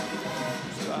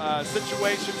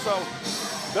situation. So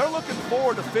they're looking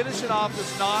forward to finishing off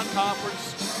this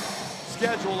non-conference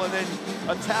schedule and then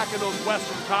attacking those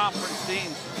Western Conference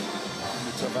teams.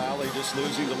 Utah Valley just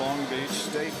losing to Long Beach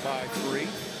State by 3.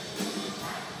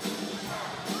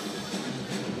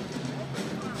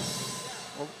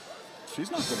 Well,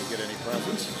 she's not going to get any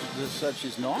presents. She just said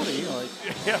she's naughty. Like,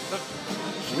 yeah.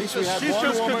 At least we had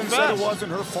one woman said it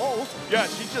wasn't her fault. Yeah,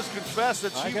 she just confessed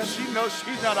that she knows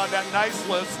she's not on that nice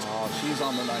list. Oh, she's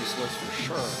on the nice list for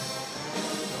sure.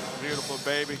 Beautiful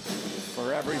baby.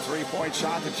 For every 3-point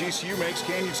shot that GCU makes,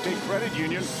 Canyon State Credit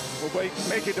Union will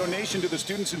make a donation to the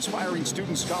Students Inspiring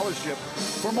Student Scholarship.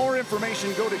 For more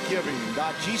information, go to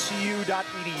giving.gcu.edu.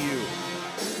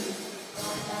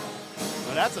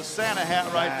 Well, that's a Santa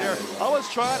hat right there. I was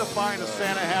trying to find a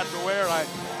Santa hat to wear. I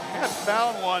had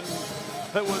found one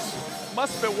that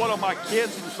must have been one of my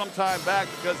kids from some time back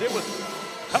because it was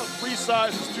about 3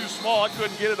 sizes too small. I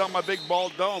couldn't get it on my big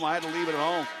bald dome. I had to leave it at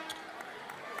home.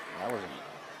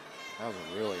 That was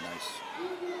a really nice.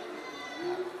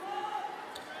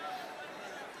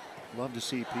 Love to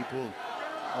see people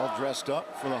all dressed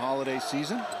up for the holiday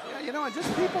season. Yeah, you know, just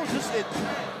people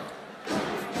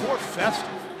more festive.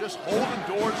 Just holding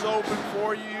doors open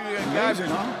for you. Amazing,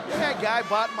 huh? Yeah, a guy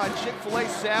bought my Chick-fil-A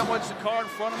sandwich. The car in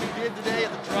front of me did today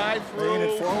at the drive-thru. Paying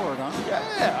it forward, huh?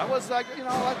 Yeah, I was like, you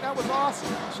know, like that was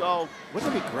awesome. So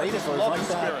wouldn't it be great if it was like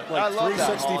that, like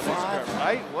 365,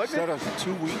 right? Instead of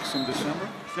 2 weeks in December?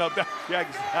 No, yeah,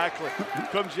 exactly.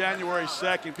 Come January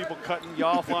 2nd, people cutting you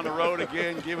off on the road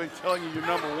again, telling you you're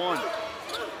number 1.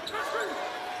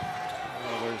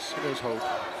 Oh, there's hope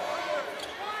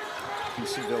and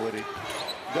civility.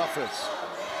 Duffus,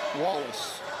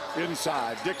 Wallace,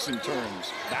 Inside, Dixon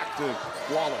turns. Back to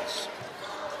Wallace.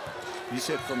 He's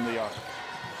hit from the arc.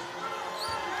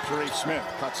 Sharif Smith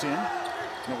cuts in.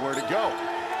 Nowhere to go.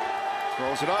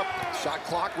 Throws it up. Shot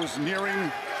clock was nearing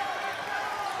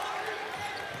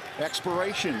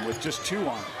expiration with just 2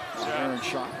 on. Aaron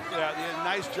shot. Yeah,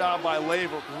 nice job by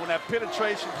Laver. When that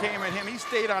penetration came at him, he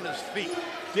stayed on his feet.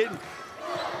 Didn't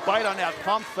bite on that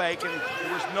pump fake, and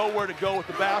there was nowhere to go with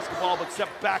the basketball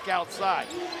except back outside.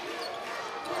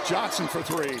 Johnson for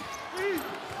 3.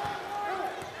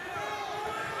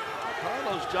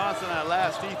 Carlos Johnson, that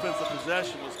last defensive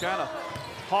possession, was kind of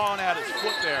pawing at his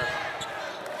foot there.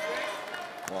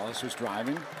 Wallace was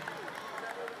driving.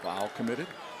 Foul committed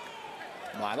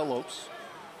by the Lopes.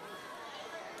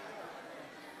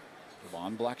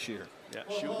 Devon Blackshear. Yeah,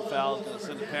 shooting fouls going to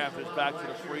send the Panthers back to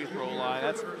the free throw line.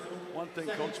 That's one thing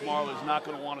Coach Marler is not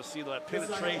going to want to see, that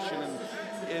penetration and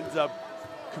ends up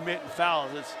committing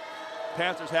fouls. It's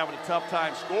Panthers having a tough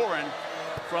time scoring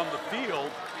from the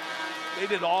field. They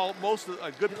did a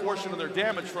good portion of their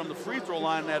damage from the free throw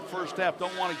line in that first half.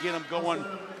 Don't want to get them going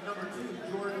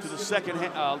to the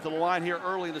to the line here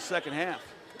early in the second half.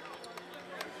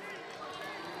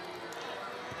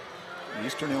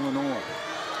 Eastern Illinois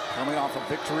coming off a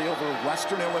victory over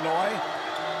Western Illinois,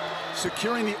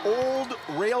 securing the old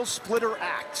rail splitter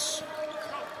axe.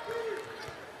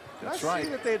 That's right,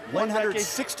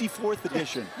 164th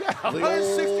edition. Yeah, the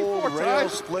 164 old rail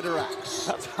splitter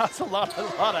axe. That's a lot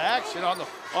of action on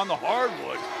the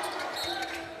hardwood.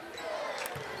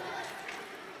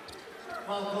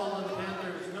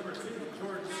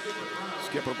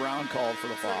 Skipper Brown called for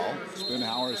the foul.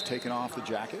 Spoonhauer has taken off the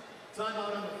jacket.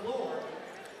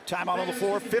 Timeout on the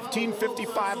floor,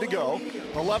 15:55 to go.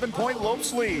 11-point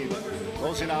Lopes lead.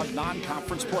 Closing out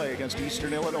non-conference play against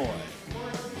Eastern Illinois.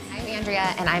 I'm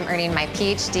Andrea, and I'm earning my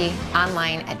PhD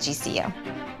online at GCU.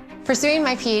 Pursuing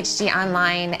my PhD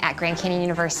online at Grand Canyon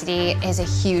University is a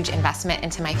huge investment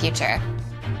into my future.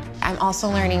 I'm also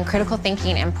learning critical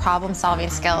thinking and problem-solving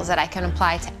skills that I can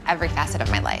apply to every facet of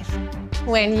my life.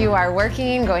 When you are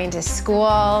working, going to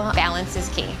school, balance is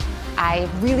key. I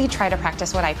really try to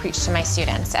practice what I preach to my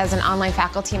students. As an online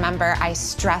faculty member, I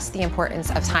stress the importance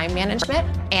of time management,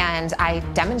 and I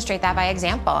demonstrate that by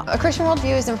example. A Christian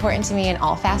worldview is important to me in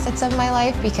all facets of my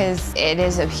life because it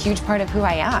is a huge part of who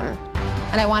I am.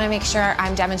 And I want to make sure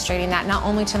I'm demonstrating that not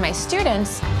only to my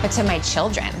students, but to my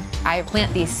children. I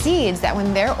plant these seeds that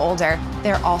when they're older,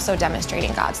 they're also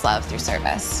demonstrating God's love through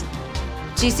service.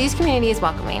 GCU's community is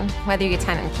welcoming, whether you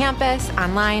attend on campus,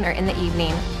 online, or in the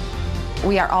evening.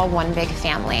 We are all one big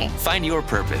family. Find your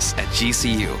purpose at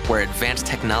GCU, where advanced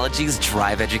technologies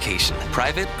drive education.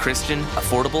 Private, Christian,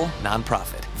 affordable,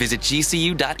 nonprofit. Visit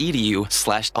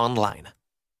gcu.edu/online.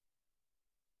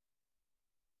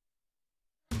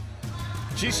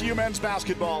 GCU men's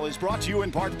basketball is brought to you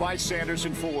in part by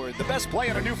Sanderson Ford. The best play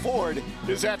in a new Ford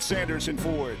is at Sanderson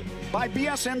Ford. By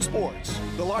BSN Sports,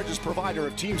 the largest provider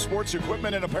of team sports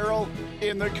equipment and apparel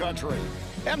in the country.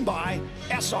 And by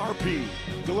SRP,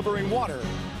 delivering water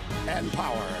and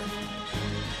power.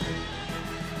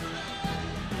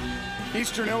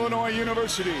 Eastern Illinois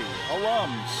University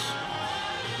alums,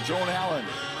 Joan Allen,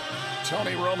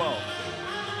 Tony Romo,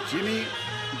 Jimmy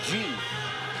G,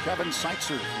 Kevin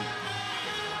Seitzer,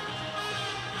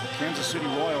 Kansas City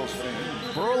Royals fan,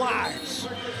 Burl Ives.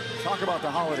 Talk about the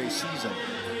holiday season.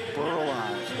 Burl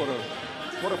Ives,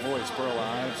 what a voice, Burl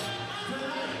Ives.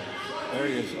 There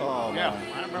he is. Oh, yeah,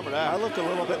 man. I remember that. I look a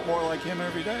little bit more like him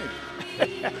every day.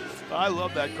 I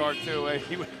love that car too.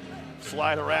 He would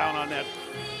slide around on that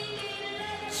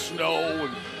snow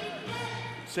and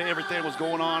say everything was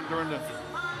going on during the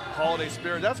holiday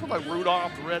spirit. That's what like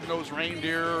Rudolph the Red-Nosed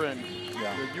Reindeer and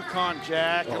the Yukon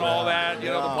Jack and all that. You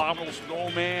know, the Abominable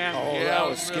Snowman. Oh, yeah, that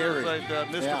was scary. Like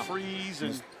Mr. Freeze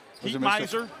and Was Heat it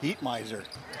Miser. Heat Miser.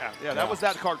 Yeah, that was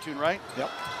that cartoon, right? Yep.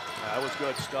 That was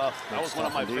good stuff. That was one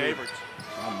of my favorites.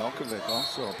 John Milkovic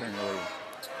also apparently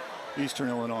Eastern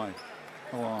Illinois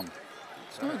alum.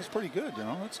 It's pretty good, you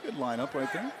know. That's a good lineup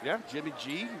right there. Yeah, Jimmy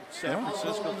G, San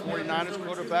Francisco 49ers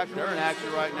quarterback. They're in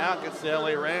action right now against the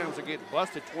LA Rams. They're getting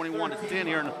busted 21-10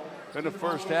 here in the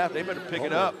first half. They better pick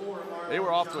it up. They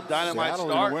were off to a dynamite Seattle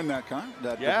start. Win that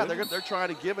yeah, they're trying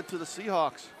to give it to the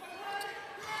Seahawks.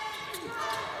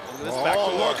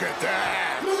 Look at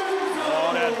that.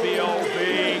 Oh, that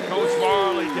BOB. Coach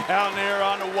Marley down there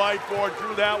on the whiteboard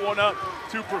drew that one up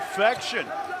to perfection.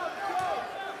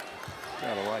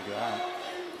 Gotta like that.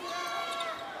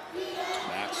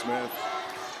 Matt Smith.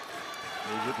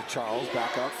 Moves it to Charles,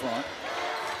 back out front.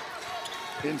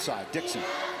 Inside, Dixon.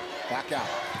 Back out.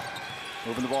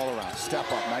 Moving the ball around. Step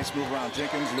up. Nice move around.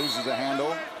 Jenkins loses the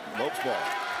handle. Lopes ball.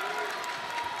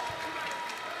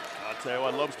 Tell you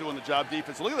what, Loeb's doing the job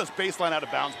defense. Look at this baseline out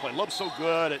of bounds play. Loeb's so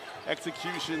good at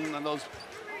execution on those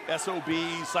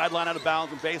SOBs, sideline out of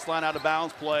bounds and baseline out of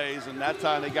bounds plays. And that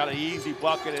time they got an easy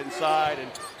bucket inside. And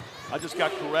I just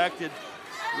got corrected.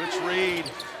 Rich Reed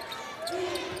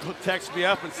texted me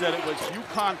up and said it was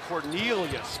Yukon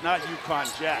Cornelius, not Yukon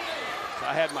Jack. So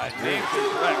I had my name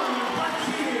incorrect.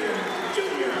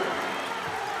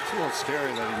 It's a little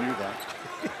scary that he knew that.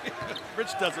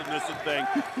 Rich doesn't miss a thing.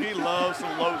 He loves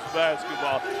some Lopes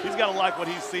basketball. He's got to like what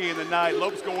he's seeing tonight.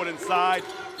 Lopes going inside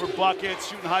for buckets,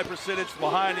 shooting high percentage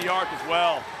behind the arc as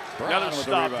well. Another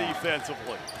stop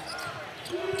defensively.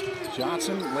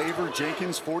 Johnson, Laver,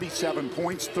 Jenkins, 47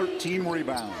 points, 13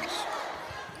 rebounds.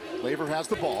 Laver has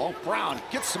the ball. Brown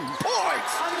gets some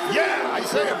points. Yeah,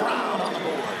 Isaiah Brown on the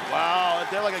board. Wow,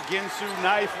 they're like a Ginsu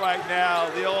knife right now.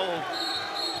 The old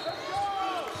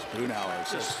Spoonhour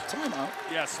says timeout.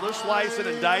 Yes, they're slicing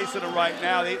and dicing it right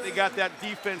now. They got that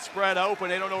defense spread open.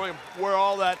 They don't know where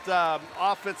all that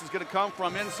offense is going to come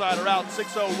from, inside or out.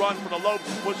 6-0 run for the Lopes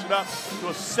to push it up to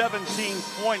a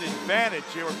 17-point advantage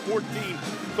here with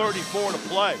 14:34 to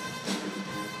play.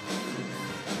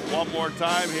 One more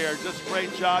time here. Just a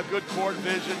great job. Good court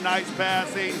vision, nice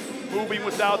passing, moving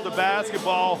without the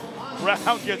basketball.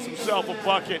 Brown gets himself a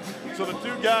bucket. So the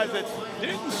two guys that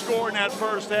didn't score in that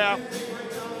first half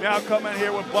now come in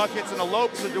here with buckets, and the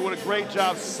Lopes are doing a great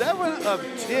job. 7 of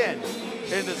 10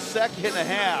 in the second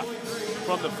half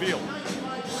from the field.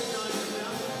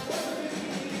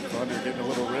 Thunder getting a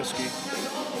little risky.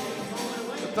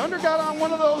 The Thunder got on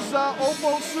one of those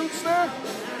Oppo suits there.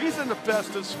 He's in the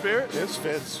festive spirit. This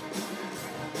fits.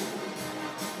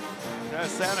 Yeah,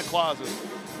 Santa Clauses.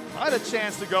 I had a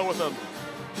chance to go with a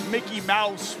Mickey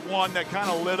Mouse one that kind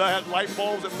of lit up, had light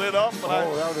bulbs that lit up, but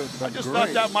I just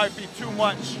thought that might be too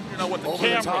much, you know, with the Over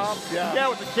cameras. The top, yeah,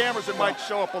 with the cameras, it might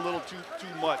show up a little too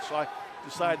much. So I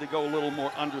decided to go a little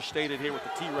more understated here with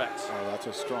the T-Rex. Oh, that's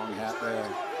a strong hat there.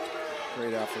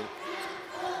 Great effort.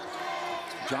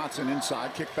 Johnson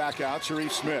inside, kick back out.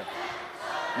 Sharif Smith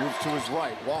moves to his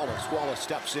right. Wallace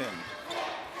steps in.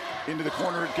 Into the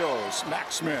corner it goes.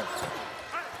 Max Smith.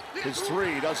 His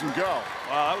three doesn't go.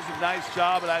 Wow, that was a nice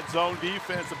job of that zone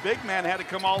defense. The big man had to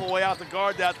come all the way out to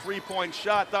guard that three-point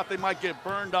shot. Thought they might get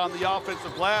burned on the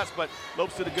offensive glass, but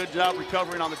Lopes did a good job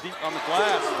recovering on the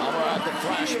glass. All right, the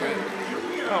freshman.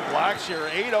 Oh, Blackshear,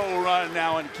 8-0 run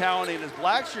now and counting as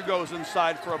Blackshear goes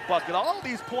inside for a bucket. All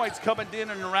these points coming in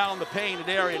and around the painted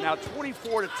area. Now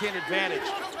 24-10 advantage.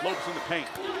 Lopes in the paint.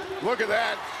 Look at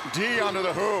that. D under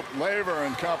the hoop. Laver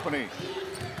and company.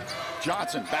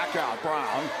 Johnson back out.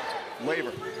 Brown.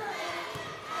 Laver.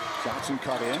 Johnson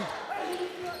cut in.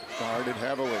 Guarded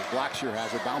heavily. Blackshear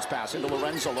has it. Bounce pass into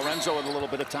Lorenzo. Lorenzo with a little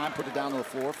bit of time. Put it down to the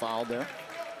floor. Fouled there.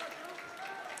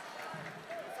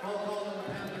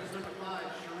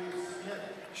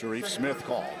 Sharif Smith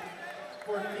called.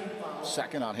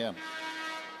 Second on him.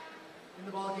 In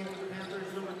the ball game for the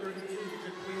Panthers, number 32,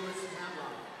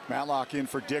 Matlock. Matlock in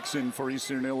for Dixon for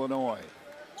Eastern Illinois.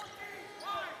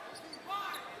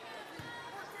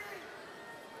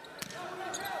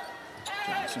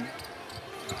 Johnson.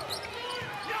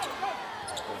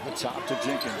 Over the top to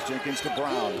Jenkins. Jenkins to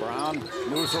Brown. Brown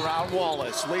moves around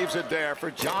Wallace. Leaves it there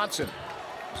for Johnson.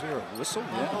 Is there a whistle?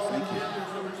 Yeah, thank you.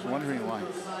 I was wondering why.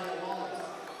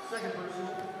 Second person,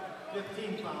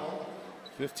 15 foul.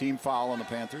 15 foul on the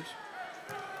Panthers.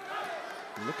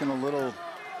 Looking a little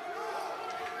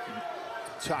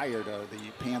tired of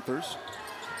the Panthers.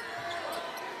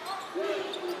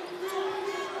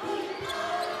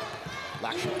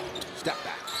 Blackshear, step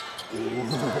back.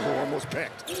 Ooh, almost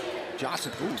picked.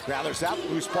 Johnson, gathers that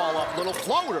loose ball up. Little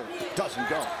floater, doesn't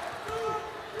go.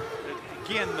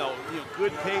 Again, though,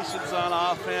 good patience on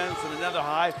offense and another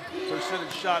high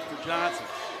percentage shot for Johnson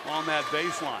on that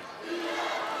baseline.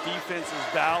 Defense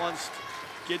is balanced.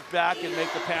 Get back and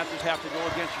make the Panthers have to go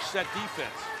against your set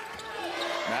defense.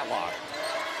 Matlock.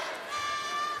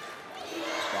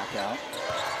 Back out.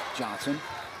 Johnson.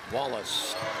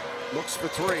 Wallace looks for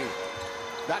three.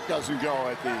 That doesn't go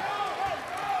at the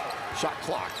shot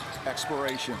clock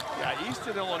expiration. Yeah,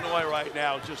 Eastern Illinois right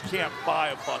now just can't buy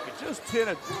a bucket. Just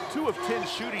 2 of 10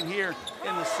 shooting here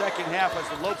in the second half as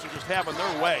the Lopes are just having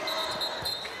their way.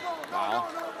 Wow.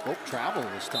 Hope travel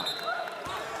this time.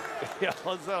 Yeah,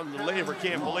 the Laver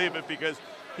can't believe it because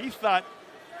he thought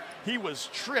he was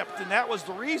tripped, and that was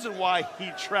the reason why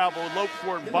he traveled. Lopes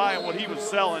weren't buying what he was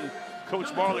selling.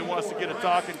 Coach Marley wants to get a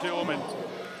talking to him and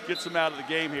gets him out of the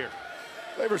game here.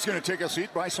 Laver's going to take a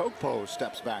seat. Bryce Hopepo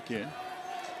steps back in.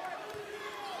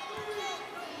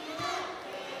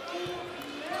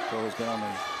 Hopepo's been on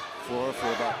the floor for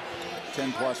about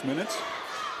 10+ minutes.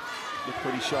 Looked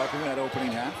pretty sharp in that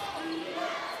opening half.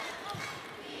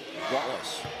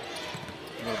 Wallace.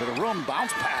 A little bit of room,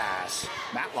 bounce pass.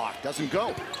 Matlock doesn't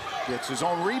go. Gets his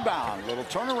own rebound. Little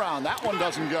turnaround. That one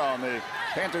doesn't go. And the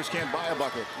Panthers can't buy a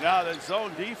bucket. Now the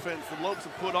zone defense the Lopes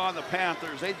have put on the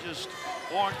Panthers, they just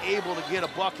aren't able to get a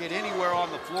bucket anywhere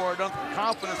on the floor. Don't have the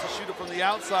confidence to shoot it from the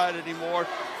outside anymore.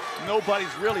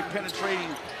 Nobody's really penetrating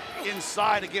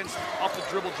inside against off the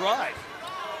dribble drive.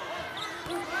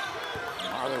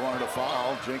 Marley wanted a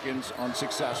foul. Jenkins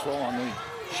unsuccessful on the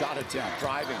shot attempt.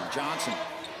 Driving. Johnson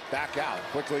back out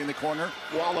quickly in the corner.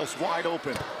 Wallace wide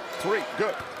open. Three.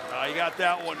 Good. You got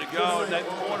that one to go. That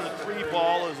corner three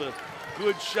ball is a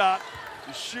good shot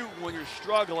to shoot when you're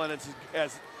struggling. It's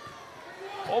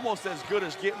almost as good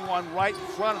as getting one right in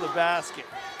front of the basket.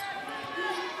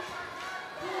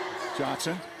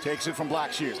 Johnson takes it from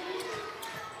Blackshear.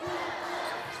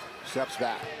 Steps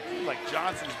back. Like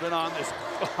Johnson's been on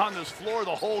this floor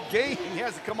the whole game. He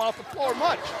hasn't come off the floor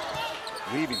much.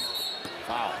 Leaving.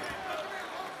 Foul.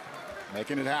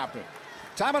 Making it happen.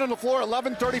 Time out on the floor,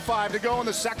 11:35 to go in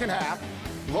the second half.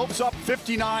 Lopes up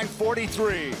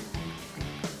 59-43.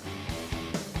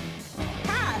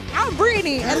 Hi, I'm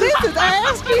Brittany, and this is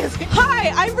Ask GCU.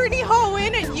 Hi, I'm Brittany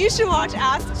Holwyn, and you should watch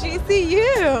Ask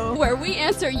GCU, where we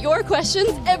answer your questions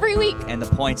every week. And the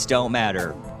points don't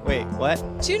matter. Wait, what?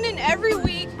 Tune in every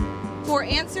week for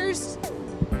answers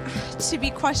to be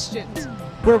questioned.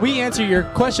 Where we answer your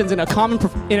questions in a common, all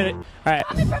right.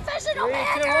 I'm a professional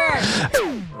answer.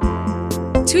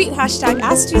 Tweet hashtag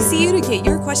AskGCU to get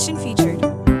your question featured.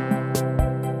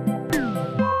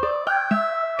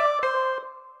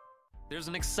 There's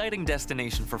an exciting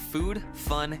destination for food,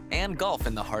 fun, and golf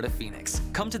in the heart of Phoenix.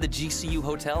 Come to the GCU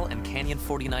Hotel and Canyon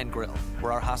 49 Grill,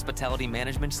 where our hospitality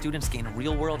management students gain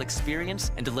real-world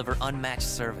experience and deliver unmatched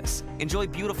service. Enjoy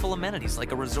beautiful amenities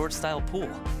like a resort-style pool,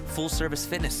 full-service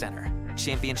fitness center,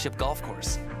 championship golf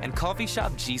course, and coffee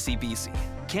shop GCBC.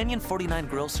 Canyon 49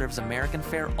 Grill serves American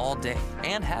fare all day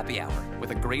and happy hour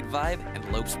with a great vibe and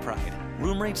Lopes pride.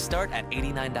 Room rates start at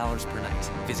 $89 per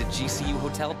night. Visit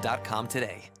GCUHotel.com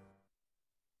today.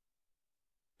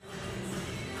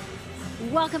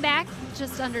 Welcome back.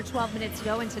 Just under 12 minutes to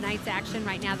go in tonight's action.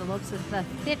 Right now, the Lopes with the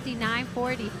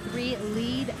 59-43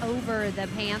 lead over the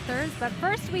Panthers. But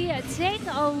first, we take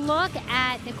a look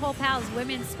at Nicole Powell's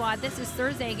women's squad. This is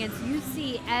Thursday against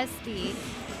UCSB.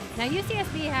 Now,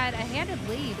 UCSB had a handed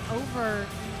lead over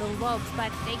the Lopes,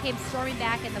 but they came storming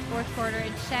back in the fourth quarter.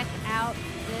 And check out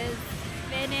this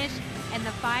finish in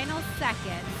the final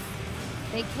seconds.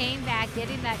 They came back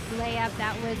getting that layup.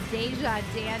 That was Deja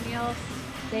Daniel.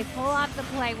 They pull off the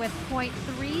play with 0.3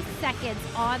 seconds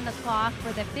on the clock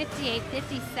for the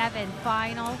 58-57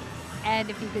 final. And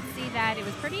if you could see that, it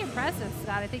was pretty impressive,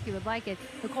 Scott. I think you would like it.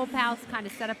 Nicole Powell kind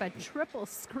of set up a triple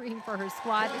screen for her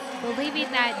squad, believing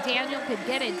that Daniel could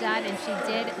get it done, and she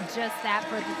did just that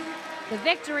for the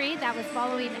victory. That was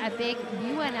following a big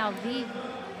UNLV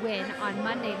win on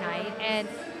Monday night. And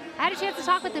I had a chance to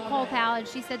talk with Nicole Powell, and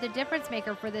she said the difference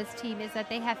maker for this team is that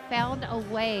they have found a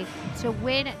way to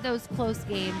win those close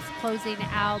games, closing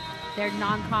out their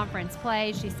non-conference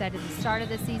play. She said at the start of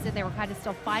the season, they were kind of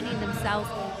still finding themselves,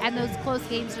 and those close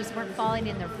games just weren't falling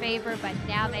in their favor, but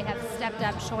now they have stepped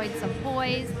up, showing some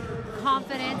poise,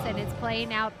 confidence, and it's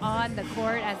playing out on the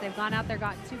court as they've gone out there,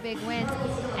 got two big wins.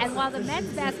 And while the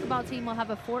men's basketball team will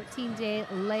have a 14-day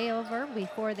layover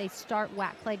before they start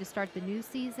WAC play to start the new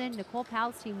season, Nicole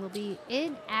Powell's team will be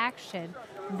in action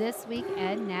this week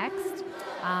and next.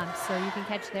 So you can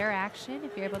catch their action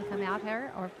if you're able to come out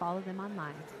here or follow them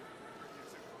online.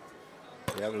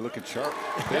 Yeah, they're looking sharp.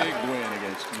 Big win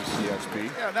against UCSB.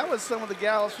 Yeah, that was some of the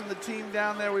gals from the team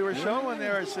down there we were showing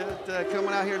there,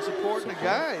 coming out here and supporting the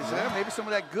guys. Yeah, maybe some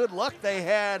of that good luck they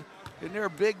had in their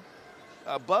big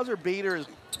buzzer beater is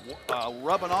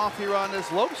rubbing off here on this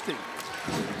Lopes team.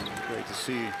 Great to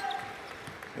see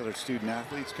the other student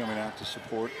athletes coming out to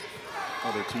support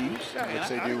other teams, which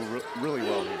they do really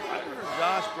well here. I heard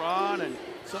Josh Braun and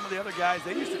some of the other guys,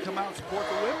 they used to come out and support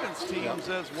the women's teams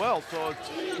as well, so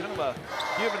it's kind of a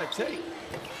give and a take.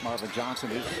 Marvin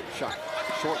Johnson is shot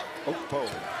short. Okpo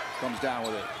comes down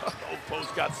with it.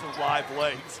 Okpo's got some live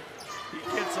legs. He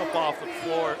gets up off the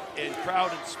floor in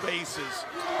crowded spaces.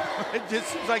 It just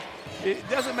seems like it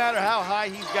doesn't matter how high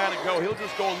he's got to go. He'll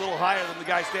just go a little higher than the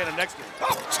guy standing next to him.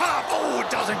 Up top. Oh,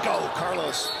 it doesn't go.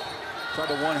 Carlos tried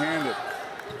to one-hand it.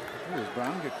 Does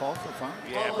Brown get called for a foul?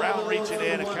 Yeah, Brown reaching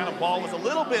in, and kind of ball was a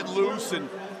little bit loose, and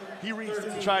he reached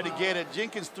in and tried to get it.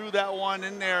 Jenkins threw that one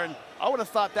in there, and I would have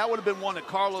thought that would have been one that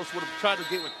Carlos would have tried to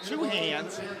get with two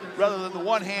hands rather than the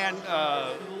one-hand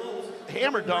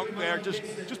hammer dunk there.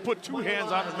 Just put two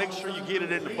hands on it and make sure you get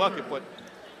it in the bucket. But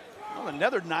Well,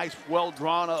 another nice,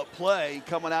 well-drawn-up play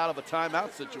coming out of a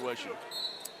timeout situation.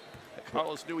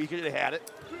 Carlos knew he could have had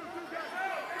it.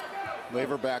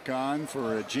 Laver back on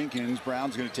for Jenkins.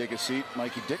 Brown's going to take a seat.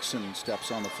 Mikey Dixon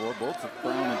steps on the floor. Both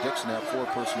Brown and Dixon have 4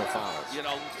 personal fouls. You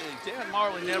know, Dan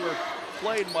Marley never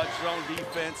played much zone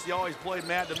defense. He always played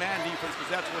man-to-man defense because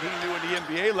that's what he knew in the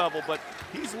NBA level. But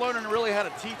he's learning really how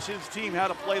to teach his team how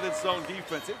to play this zone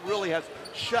defense. It really has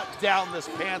shut down this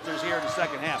Panthers here in the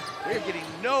second half. They're getting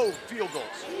no field goals.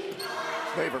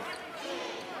 Laver.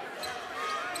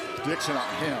 Dixon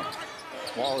on him.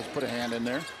 Wallace put a hand in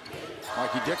there.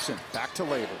 Mikey Dixon back to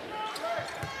Laver.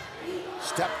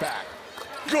 Step back.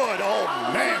 Good.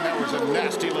 Oh, man, that was a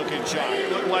nasty-looking shot. He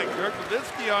looked like Dirk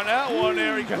Nowitzki on that one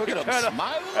there. He Look at him kind of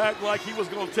smiling. act like he was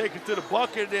going to take it to the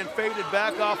bucket and faded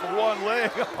back off of one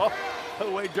leg. The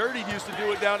way Dirty used to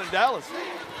do it down in Dallas.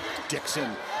 Dixon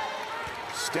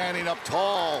standing up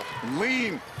tall,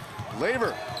 lean.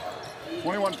 Laver,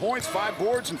 21 points, 5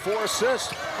 boards, and 4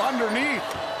 assists. Underneath.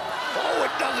 Oh,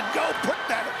 it doesn't go. Put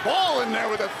that ball in there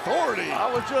with authority.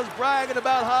 I was just bragging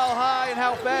about how high and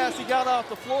how fast he got off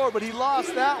the floor, but he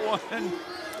lost that one and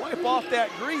wipe off that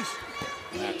grease.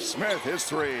 Matt Smith, his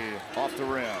 3 off the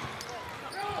rim.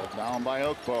 Held down by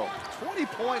Okpo.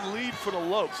 20-point lead for the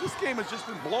Lopes. This game has just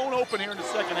been blown open here in the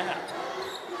second half.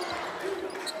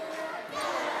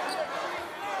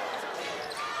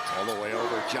 All the way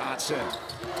over Johnson.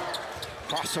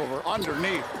 Crossover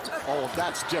underneath. Oh,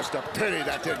 that's just a pity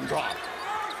that didn't drop.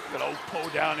 Good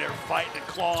Okpo down there fighting and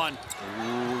clawing.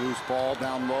 Ooh, loose ball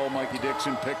down low. Mikey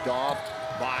Dixon picked off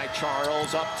by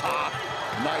Charles up top.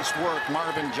 Nice work.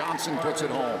 Marvin Johnson puts it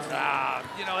home.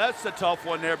 You know, that's a tough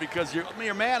one there because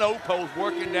your man Okpo's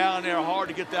working down there hard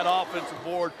to get that offensive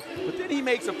board. But then he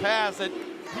makes a pass that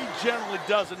he generally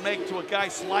doesn't make to a guy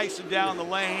slicing down the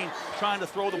lane, trying to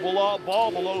throw the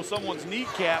ball below someone's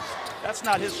kneecaps. That's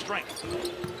not his strength.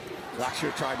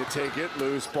 Blackshear tried to take it.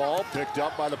 Loose ball picked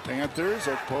up by the Panthers.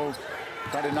 Okpo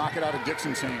tried to knock it out of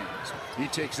Dixon's hands. He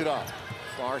takes it up.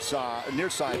 Far side, near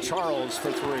side, Charles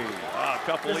for 3. A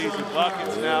couple easy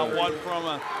buckets now. One from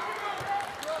a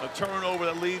turnover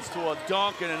that leads to a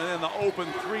dunk, and then the open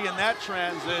 3 in that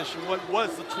transition. What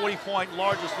was the 20-point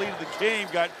largest lead of the game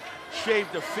got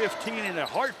shaved to 15 in a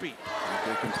heartbeat.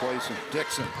 They complacent.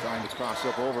 Dixon trying to cross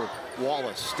up over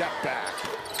Wallace. Step back.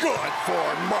 Good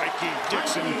for Mikey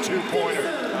Dixon, 2-pointer.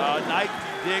 Mikey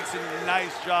Dixon,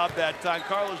 nice job that time.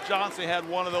 Carlos Johnson had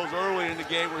one of those early in the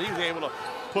game where he was able to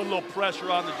put a little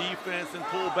pressure on the defense and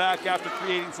pull back after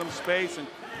creating some space. And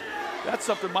that's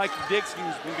something Mikey Dixon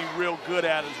is going to be real good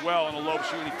at as well in a Lopes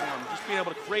uniform. Just being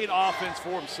able to create offense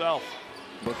for himself.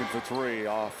 Looking for 3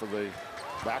 off of the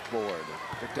backboard.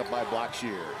 Picked up by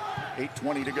Blackshear.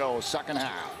 8:20 to go, second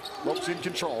half. Lopes in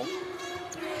control.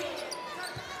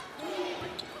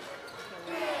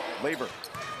 Laver,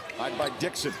 tied by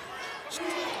Dixon.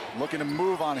 Looking to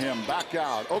move on him. Back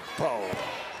out. Okpo.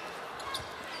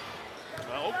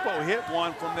 Well, Okpo hit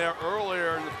one from there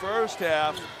earlier in the first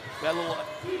half. That little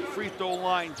free throw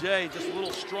line, Jay, just a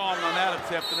little strong on that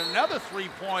attempt. And another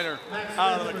 3-pointer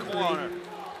out of the corner.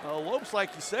 Lopes,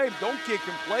 like you say, don't get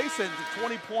complacent. The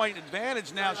 20-point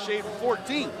advantage now shaved to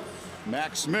 14.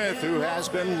 Max Smith, who has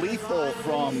been lethal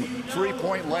from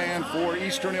 3-point land for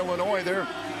Eastern Illinois. Their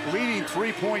leading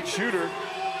 3-point shooter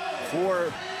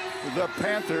for the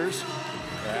Panthers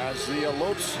as the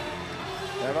Lopes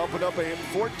have opened up a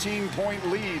 14-point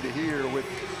lead here with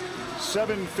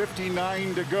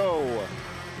 7:59 to go.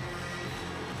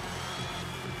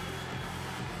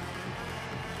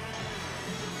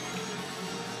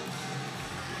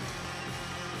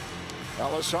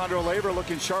 Alessandro Laver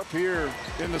looking sharp here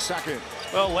in the second.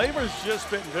 Well, Laver's just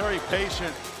been very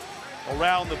patient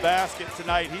around the basket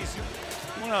tonight. He's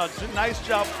doing a nice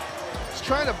job. He's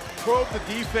trying to probe the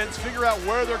defense, figure out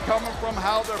where they're coming from,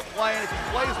 how they're playing. If he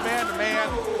plays man-to-man,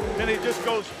 then he just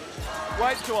goes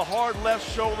right to a hard left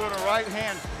shoulder and a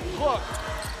right-hand hook.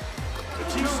 The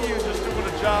TCU is just doing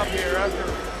a job here. After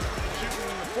shooting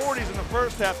in the 40s in the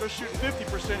first half, they're shooting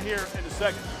 50% here in the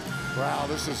second. Wow,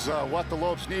 this is what the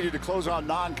Lopes needed to close out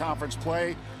non-conference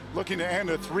play. Looking to end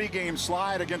a 3-game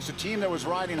slide against a team that was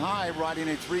riding high, riding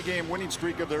a 3-game winning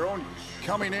streak of their own,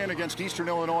 coming in against Eastern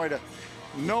Illinois to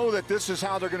know that this is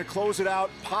how they're going to close it out.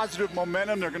 Positive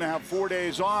momentum. They're going to have 4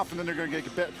 days off, and then they're going to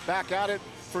get back at it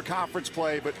for conference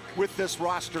play, but with this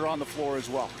roster on the floor as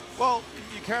well. Well,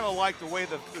 you kind of like the way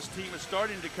that this team is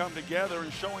starting to come together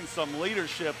and showing some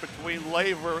leadership between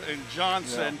Laver and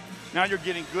Johnson. Yeah. Now you're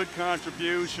getting good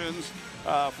contributions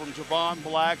from Javon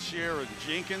Blackshear and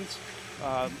Jenkins.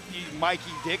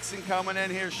 Mikey Dixon coming in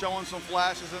here showing some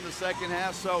flashes in the second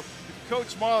half. So,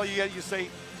 Coach Marley, you say,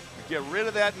 get rid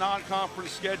of that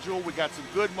non-conference schedule. We got some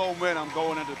good momentum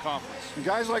going into the conference. And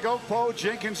guys like Okpo,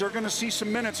 Jenkins are going to see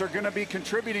some minutes, are going to be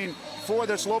contributing for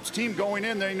this Lopes team going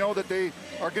in. They know that they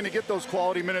are going to get those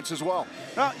quality minutes as well.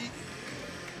 Now,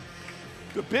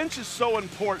 the bench is so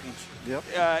important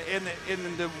in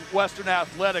the Western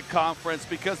Athletic Conference,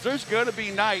 because there's going to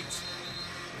be nights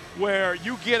where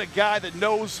you get a guy that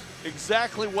knows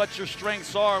exactly what your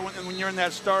strengths are when you're in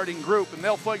that starting group, and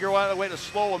they'll figure out a way to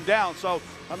slow them down. So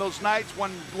on those nights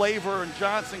when Laver and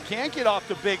Johnson can't get off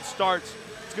the big starts,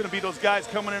 it's going to be those guys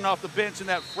coming in off the bench and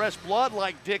that fresh blood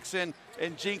like Dixon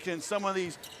and Jenkins. Some of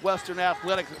these Western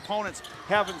Athletic opponents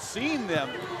haven't seen them,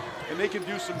 and they can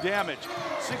do some damage.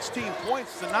 16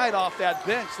 points tonight off that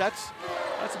bench. That's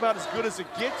about as good as it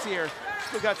gets here.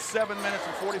 Still got 7 minutes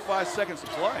and 45 seconds to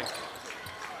play.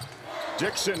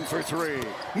 Dixon for three.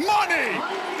 Money!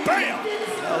 Bam!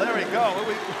 Well, there we go.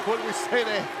 What did we say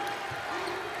they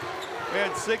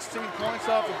had 16 points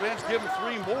off the bench, give him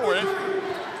 3 more. And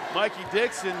Mikey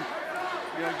Dixon,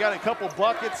 got a couple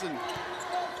buckets and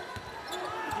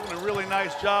doing a really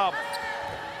nice job.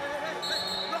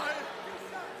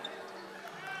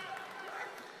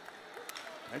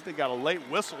 I think they got a late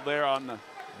whistle there on the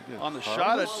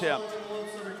shot attempt.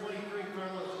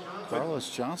 Carlos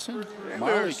Johnson?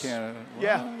 Miley Canada.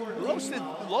 Yeah,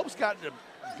 Lopes got into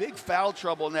big foul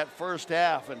trouble in that first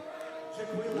half and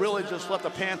really just let the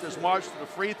Panthers march to the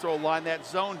free throw line. That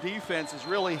zone defense has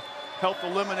really helped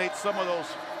eliminate some of those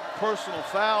personal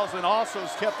fouls and also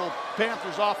has kept the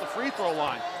Panthers off the free throw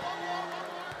line.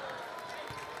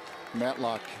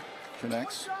 Matlock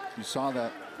connects. You saw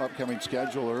that upcoming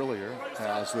schedule earlier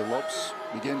as the Lopes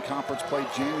begin conference play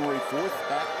January 4th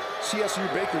at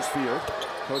CSU Bakersfield.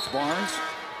 Coach Barnes,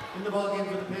 in the ballgame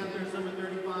for the Panthers, number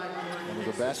 35. one of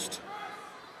the best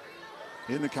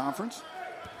in the conference.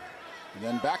 And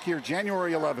then back here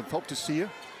January 11th. Hope to see you.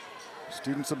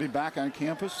 Students will be back on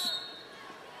campus.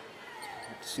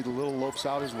 Hope to see the little Lopes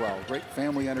out as well. Great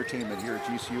family entertainment here at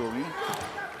GCU Arena.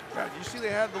 Yeah, did you see they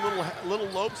had the little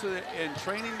Lopes in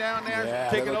training down there, yeah,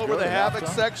 taking over the Havoc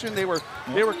section? They were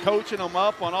coaching them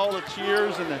up on all the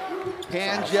cheers and the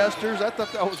hand gestures. I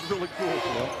thought that was really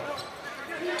cool.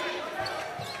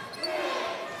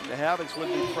 The Havocs would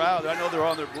be proud. I know they're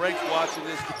on their breaks watching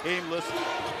this game.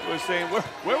 We're saying,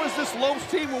 where was this Lopes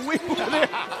team when we were there?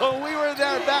 When we were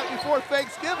there back before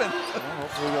Thanksgiving. Well,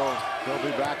 hopefully they'll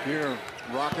be back here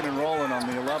rocking and rolling on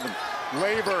the 11th.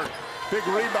 Laver, big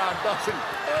rebound, doesn't.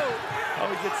 Oh,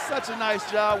 he did such a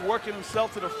nice job working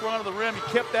himself to the front of the rim. He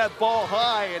kept that ball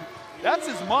high, and that's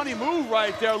his money move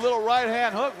right there. A little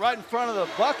right-hand hook right in front of the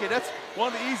bucket. That's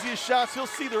one of the easiest shots he'll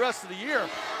see the rest of the year.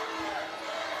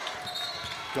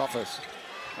 Duffus.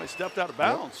 He stepped out of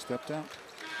bounds. Yep, stepped out.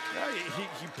 Yeah,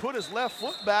 he put his left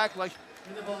foot back like,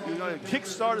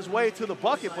 kickstart his way to the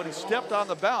bucket, but he stepped on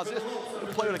the bounce. He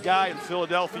played with a guy in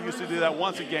Philadelphia, used to do that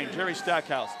once a game, Jerry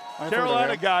Stackhouse.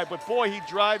 Carolina guy, but boy, he'd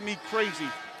drive me crazy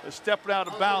stepping out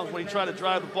of bounds when he tried to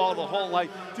drive the ball to the hole. Like,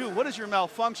 dude, what is your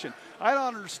malfunction? I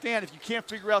don't understand if you can't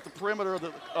figure out the perimeter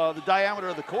of the diameter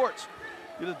of the courts,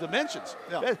 the dimensions.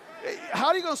 Yeah. How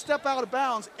are you going to step out of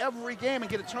bounds every game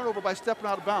and get a turnover by stepping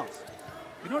out of bounds?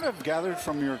 You know what I've gathered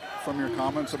from your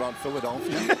comments about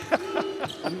Philadelphia?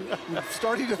 I'm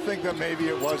starting to think that maybe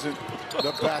it wasn't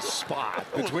the best spot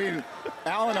between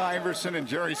Allen Iverson and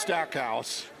Jerry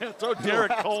Stackhouse. Yeah, throw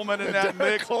Derek Coleman in that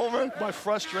mix. My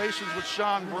frustrations with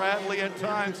Sean Bradley at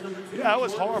times. Yeah, that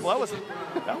was horrible.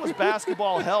 That was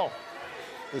basketball hell.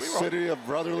 The city of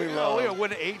brotherly love. We were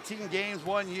winning 18 games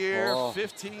one year,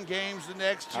 15 games the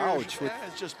next year. Ouch.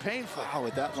 It's just painful. Wow,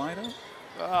 with that lineup?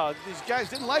 These guys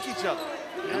didn't like each other.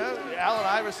 Allen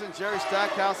Iverson, Jerry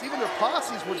Stackhouse, even their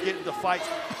posses would get into fights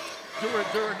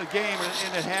during the game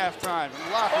and at halftime.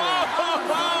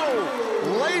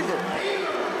 Laver.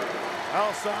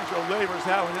 Alessandro Laver's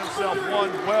having himself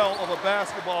one well of a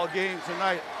basketball game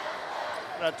tonight.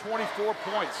 24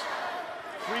 points,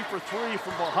 3 for 3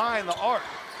 from behind the arc.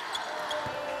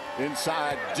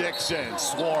 Inside, Dixon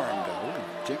swarmed.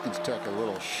 Ooh, Jenkins took a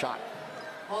little shot.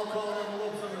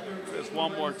 Just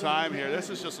one more time here. This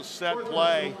is just a set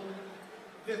play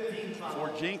for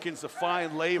Jenkins to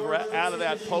find Laver out of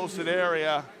that posted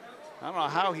area. I don't know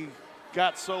how he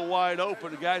got so wide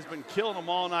open. The guy's been killing him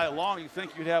all night long. You'd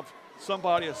think you'd have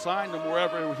somebody assigned him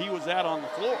wherever he was at on the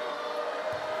floor.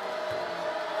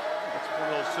 That's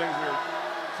one of those things we were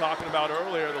talking about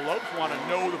earlier. The Lopes want to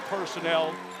know the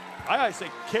personnel. I gotta say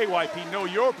KYP, know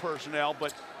your personnel,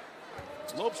 but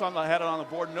Lopes had it on the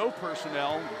board, no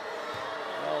personnel.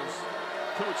 Well,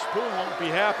 Coach Spoon won't be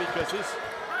happy because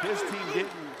his team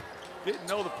didn't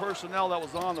know the personnel that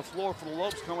was on the floor for the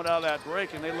Lopes coming out of that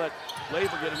break, and they let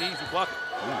Laver get an easy bucket.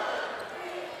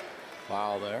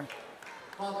 Foul there.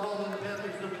 Foul called on the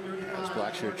Panthers, number 35. As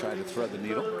Blackshear tried to thread the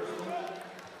needle.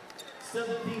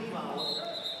 17 foul.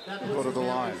 Go to the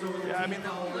line. Yeah, I mean,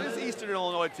 this Eastern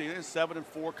Illinois team is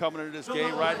 7-4 coming into this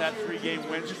game, riding that 3-game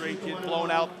win streak, getting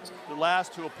blown out the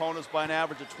last two opponents by an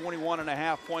average of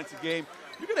 21.5 points a game.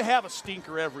 You're going to have a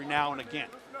stinker every now and again.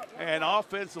 And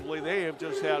offensively, they have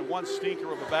just had one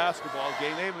stinker of a basketball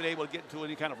game. They haven't been able to get into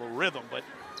any kind of a rhythm, but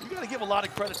you got to give a lot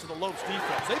of credit to the Lopes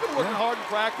defense. They've been working hard in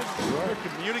practice. They're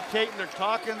communicating, they're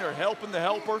talking, they're helping the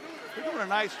helper. They're doing a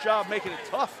nice job making it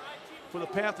tough for the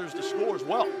Panthers to score as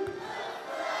well.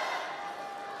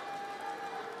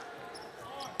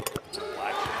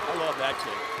 I love that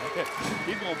kid.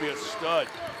 He's going to be a stud.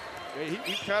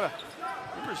 He kind of,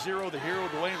 remember Zero, the hero,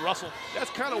 Dwayne Russell? That's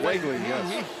kind of what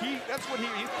that's what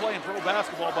he's playing pro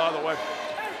basketball, by the way.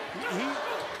 He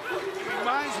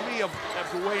reminds me of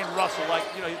Dwayne Russell. Like,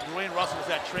 you know, Dwayne Russell was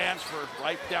that transfer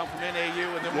right down from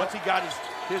NAU, and then once he got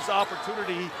his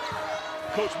opportunity,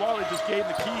 Coach Marley just gave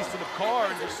him the keys to the car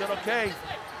and just said, okay,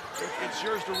 it's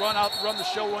yours to run the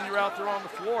show when you're out there on the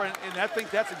floor. And I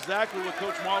think that's exactly what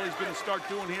Coach Marley's going to start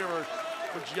doing here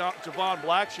for Javon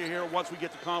Blackshear here once we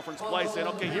get to conference play, saying,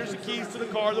 okay, here's the keys to the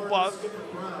car, the bus.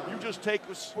 You just take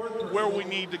us where we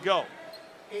need to go.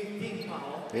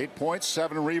 8 points,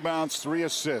 7 rebounds, 3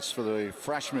 assists for the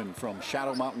freshman from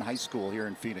Shadow Mountain High School here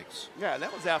in Phoenix. Yeah,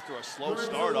 that was after a slow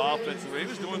start offensively. He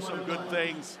was doing some good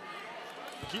things,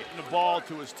 getting the ball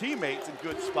to his teammates in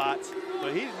good spots,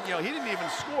 but he didn't even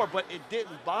score, but it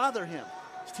didn't bother him.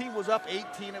 His team was up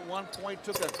 18 at one point,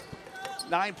 took a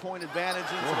 9-point advantage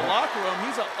into the locker room.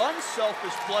 He's an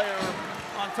unselfish player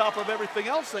on top of everything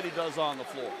else that he does on the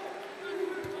floor.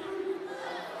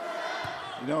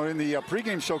 You know, in the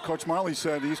pregame show, Coach Marley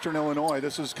said Eastern Illinois,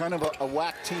 this is kind of a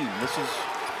WAC team. This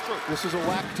is a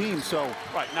WAC team, so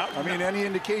I mean, any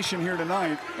indication here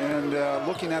tonight, and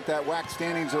looking at that WAC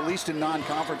standings, at least in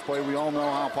non-conference play, we all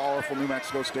know how powerful New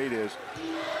Mexico State is.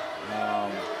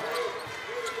 I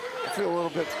feel a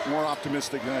little bit more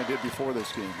optimistic than I did before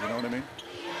this game. You know what I mean?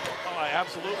 Oh, I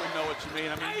absolutely know what you mean.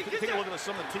 I mean, take a look at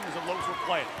some of the teams that Lopes were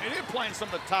playing. And they're playing some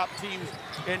of the top teams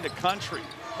in the country.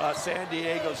 San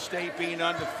Diego State being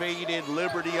undefeated,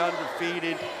 Liberty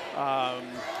undefeated,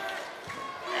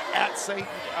 at St.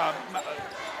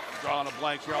 Drawing a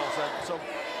blank here all of a sudden. So,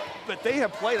 but they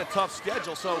have played a tough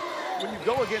schedule. So when you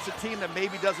go against a team that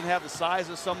maybe doesn't have the size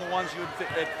of some of the ones you would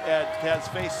has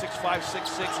faced 6'5",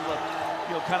 6'6",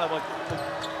 you know, kind of like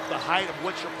the height of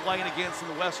what you're playing against in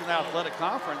the Western Athletic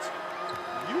Conference,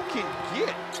 you can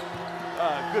get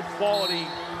good quality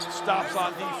stops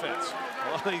on defense.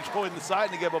 Well, they go in the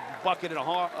side and they give a bucket and a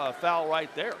foul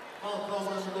right there.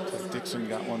 Dixon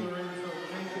got one.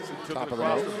 Took it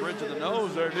across the bridge of the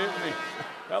nose there, didn't he?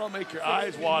 That'll make your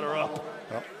eyes water up.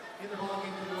 Yep.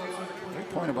 Great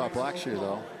point about Blackshear,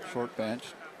 though. Short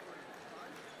bench.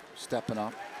 Stepping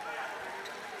up.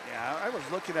 Yeah, I was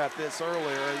looking at this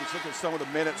earlier. I was looking at some of the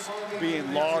minutes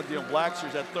being logged. You know,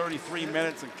 Blackshear's at 33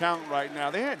 minutes and counting right now.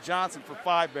 They had Johnson for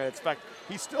 5 minutes. In fact,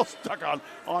 he's still stuck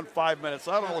on 5 minutes.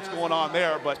 So I don't know what's going on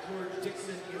there, but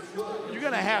you're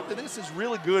going to have to. This is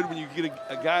really good when you get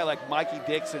a guy like Mikey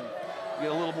Dixon,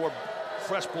 get a little more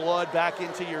fresh blood back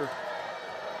into your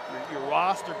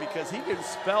roster, because he can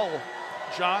spell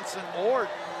Johnson or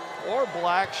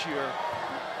Blackshear,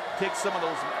 take some of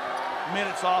those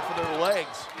minutes off of their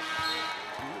legs.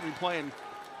 We'll be playing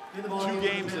 2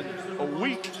 games in a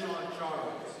week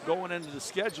going into the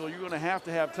schedule. You're going to have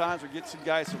times where get some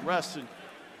guys some rest, and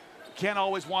you can't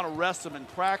always want to rest them in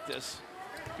practice,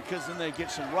 because then they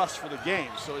get some rust for the game.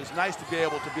 So it's nice to be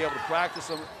able to practice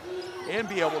them and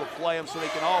be able to play them so they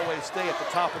can always stay at the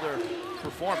top of their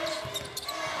performance.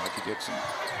 Mikey Dixon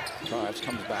drives,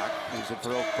 comes back, leaves it for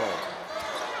Oakpo.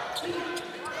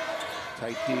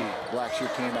 Tight D.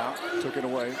 Blackshear came out, took it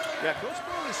away. Yeah, Coach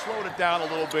Marley slowed it down a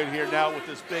little bit here now with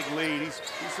this big lead. He's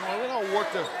saying, well, we're going to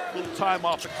work the little time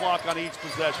off the clock on each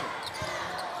possession.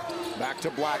 Back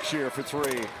to Blackshear for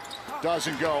 3.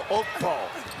 Doesn't go. Oakpo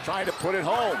trying to put it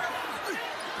home.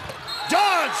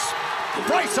 Does!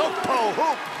 Bryce Oakpo,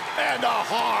 hoop and a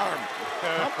harm.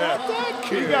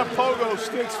 He got pogo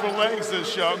sticks for legs,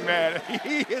 this young man.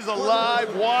 He is a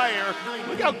live wire.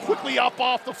 Look how quickly up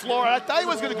off the floor. I thought he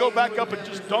was going to go back up and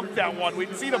just dunk that one.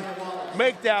 We'd seen him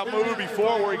make that move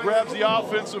before where he grabs the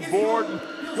offensive board and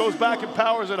goes back and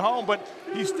powers it home, but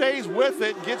he stays with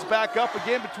it and gets back up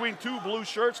again between 2 blue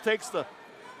shirts, takes the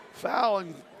foul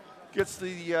and gets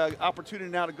the opportunity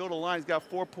now to go to the line. He's got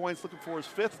 4 points, looking for his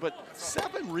 5th, but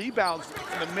 7 rebounds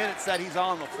in the minutes that he's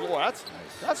on the floor.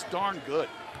 That's darn good.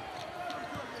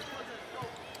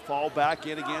 Fall back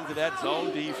in again to that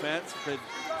zone defense. But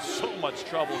so much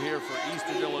trouble here for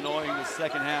Eastern Illinois in the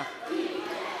second half.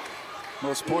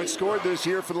 Most points scored this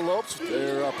year for the Lopes.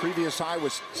 Their previous high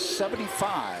was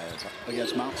 75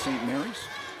 against Mount St. Mary's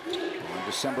on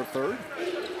December 3rd.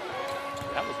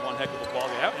 That was one heck of a ball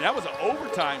game. And that was an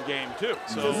overtime game, too.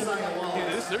 So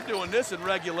they're doing this in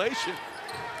regulation.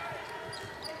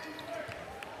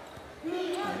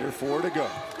 Under 4 to go.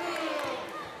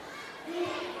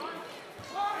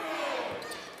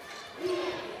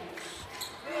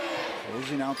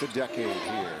 Closing out the decade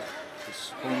here.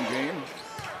 This home game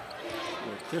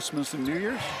for Christmas and New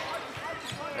Year's.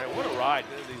 Man, what a ride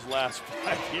these last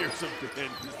 5 years have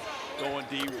been. Going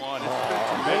D1. It's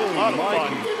been a lot of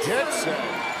fun.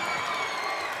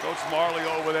 Coach Marley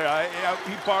over there,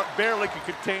 he barely could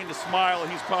contain the smile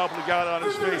he's probably got on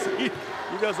his face.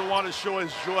 He doesn't want to show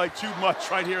his joy too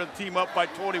much right here. The team up by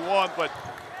 21, but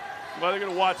they're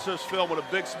going to watch this film with a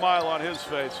big smile on his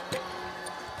face.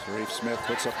 Rafe Smith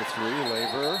puts up the 3.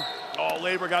 Labor. Oh,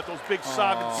 Labor got those big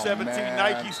solid 17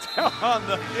 Nikes down on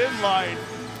the inline.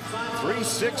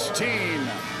 3:16.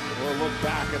 We'll look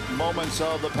back at moments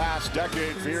of the past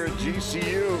decade here at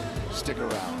GCU. Stick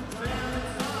around.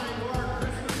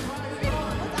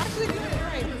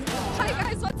 Hi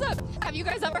guys, what's up? Have you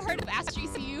guys ever heard of Ask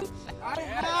GCU?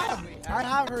 I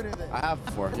have heard of it. I have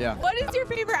before, yeah. What is your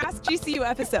favorite Ask GCU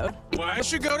episode? Why I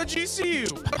should go to GCU?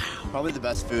 Probably the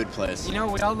best food place. You know,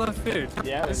 we all love food.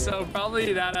 Yeah. So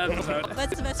probably that episode.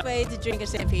 What's the best way to drink a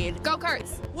stampede? Go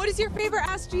Cards. What is your favorite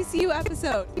Ask GCU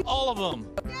episode? All of them.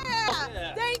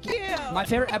 Yeah, thank you. My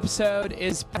favorite episode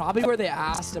is probably where they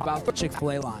asked about the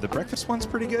Chick-fil-A line. The breakfast one's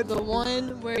pretty good. The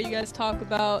one where you guys talk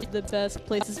about the best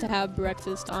places to have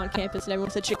breakfast on campus and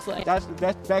everyone said Chick-fil-A. That's the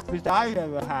best breakfast I've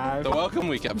ever had. The Welcome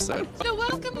Week episode. The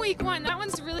Welcome Week one, that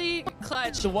one's really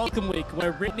clutch. The Welcome Week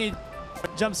where Brittany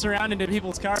jumps around into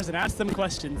people's cars and asks them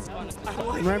questions.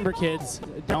 Remember, kids,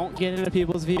 don't get into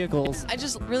people's vehicles. I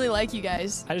just really like you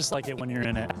guys. I just like it when you're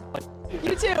in it.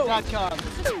 You too.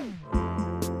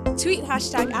 Tweet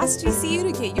hashtag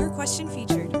AskGCU to get your question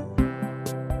featured.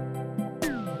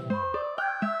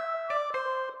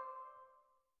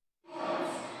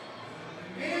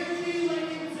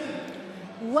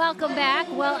 Welcome back.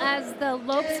 Well, as the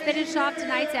Lopes finish off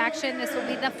tonight's action, this will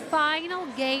be the final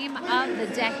game of the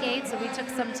decade. So we took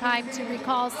some time to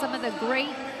recall some of the great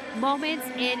moments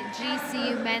in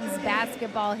GCU men's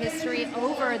basketball history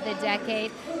over the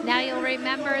decade. Now you'll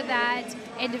remember that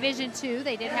in Division II,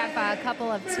 they did have a couple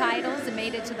of titles and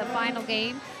made it to the final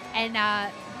game. And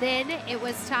then it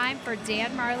was time for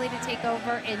Dan Marley to take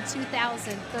over in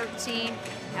 2013.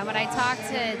 And when I talked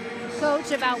to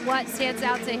Coach about what stands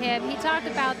out to him, he talked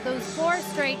about those 4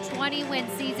 straight 20-win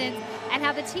seasons and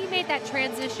how the team made that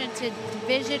transition to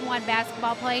Division I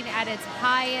basketball, playing at its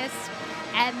highest,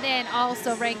 and then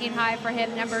also ranking high for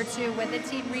him, number 2, when the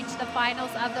team reached the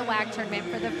finals of the WAC tournament.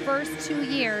 For the first 2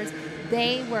 years,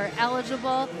 they were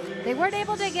eligible. They weren't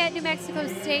able to get New Mexico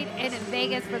State in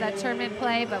Vegas for that tournament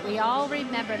play, but we all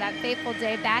remember that fateful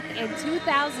day back in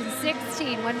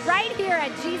 2016 when right here at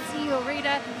GCU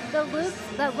Arena, the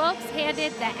Lopes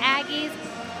handed the Aggies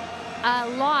a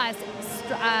loss,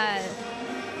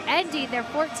 ending their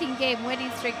 14-game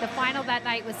winning streak. The final that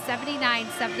night was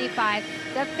 79-75.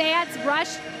 The fans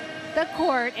rushed the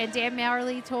court, and Dan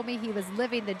Marley told me he was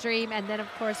living the dream. And then, of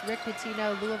course, Rick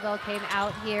Pitino, Louisville came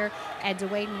out here, and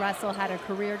Dwayne Russell had a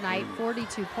career night,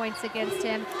 42 points against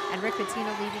him. And Rick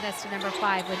Pitino leading us to number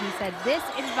 5 when he said this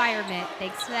environment,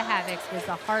 thanks to the Havocs, was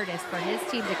the hardest for his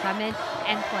team to come in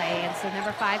and play. And so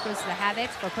number 5 goes to the Havocs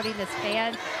for putting this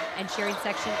fan and cheering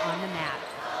section on the map.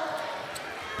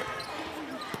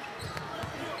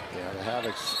 Yeah, the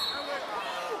Havocs.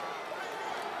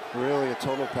 Really a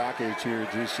total package here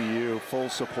at GCU. Full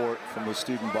support from the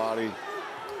student body.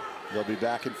 They'll be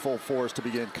back in full force to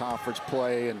begin conference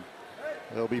play, and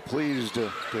they'll be pleased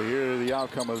to hear the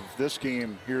outcome of this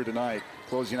game here tonight,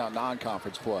 closing out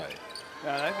non-conference play.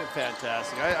 Yeah, they've been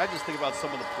fantastic. I just think about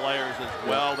some of the players as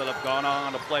well that have gone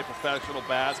on to play professional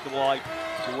basketball, like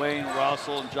Dwayne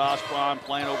Russell and Josh Braun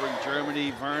playing over in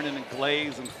Germany, Vernon and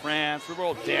Glaze in France.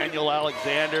 Remember Daniel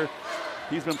Alexander?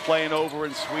 He's been playing over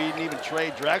in Sweden, even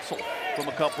Trey Drexel from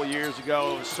a couple years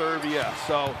ago in Serbia.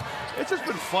 So it's just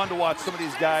been fun to watch some of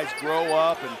these guys grow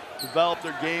up and develop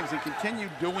their games and continue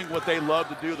doing what they love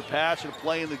to do, the passion of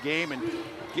playing the game and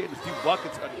getting a few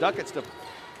ducats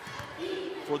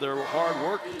for their hard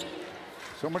work.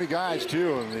 So many guys,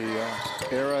 too, in the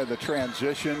era of the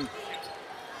transition.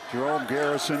 Jerome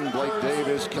Garrison, Blake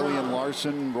Davis, Killian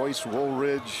Larson, Royce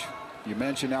Woolridge. You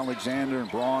mentioned Alexander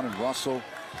and Braun and Russell.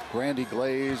 Randy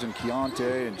Glaze and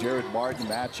Keontae and Jared Martin,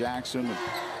 Matt Jackson, and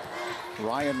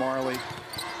Ryan Marley.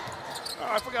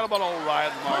 Oh, I forgot about old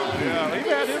Ryan Marley. Yeah, he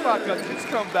had him out. He's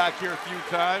come back here a few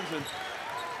times and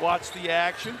watched the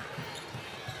action.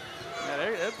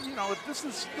 Yeah, you know, this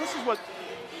is what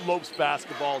Lopes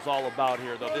basketball is all about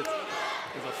here, though.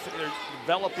 They're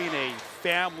developing a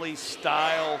family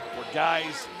style where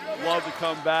guys love to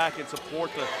come back and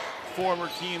support the former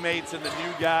teammates and the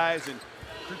new guys and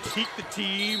critique the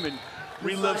team and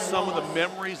relive some of the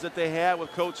memories that they had with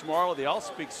Coach Marley. They all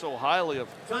speak so highly of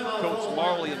Coach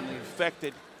Marley and the effect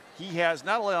that he has,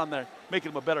 not only on their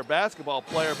making him a better basketball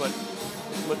player, but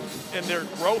in their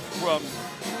growth from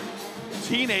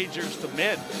teenagers to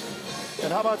men.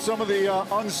 And how about some of the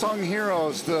unsung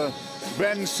heroes, the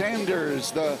Ben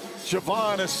Sanders, the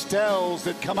Siobhan Estelles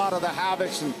that come out of the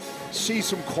Havocs and see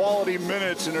some quality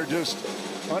minutes and are just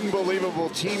unbelievable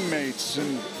teammates.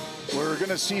 And we're going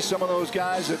to see some of those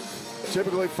guys that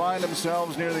typically find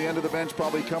themselves near the end of the bench,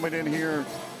 probably coming in here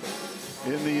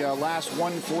in the last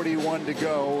 1:41 to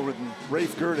go, with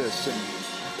Rafe Gertis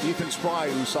and Ethan Spry,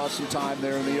 who saw some time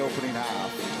there in the opening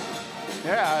half.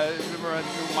 Yeah, I remember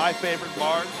my favorite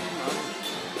Martin,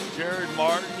 Jared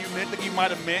Martin. You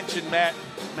might have mentioned Matt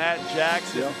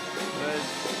Jackson. Yeah.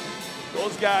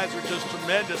 Those guys are just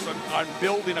tremendous on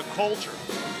building a culture.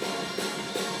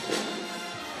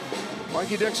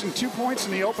 Mikey Dixon, 2 points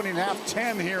in the opening half,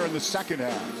 10 here in the second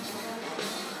half.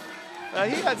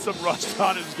 He had some rust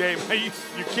on his game.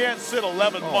 You can't sit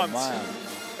 11 months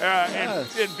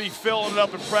and be filling it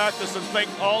up in practice and think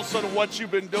all of a sudden what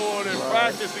you've been doing in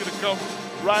practice is going to come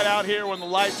right out here when the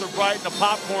lights are bright and the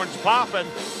popcorn's popping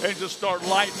and just start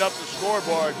lighting up the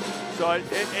scoreboard. So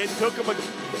it took him,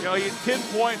 he had 10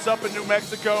 points up in New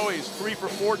Mexico. He's 3 for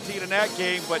 14 in that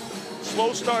game, but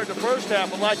slow start in the first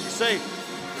half. And like you say,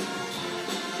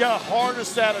 you got to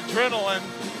harness that adrenaline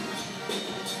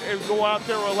and go out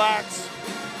there, relax,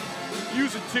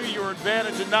 use it to your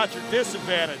advantage and not your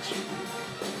disadvantage.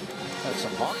 Had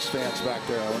some Hawks fans back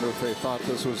there. I wonder if they thought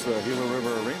this was the Gila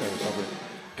River Arena or something.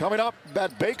 Coming up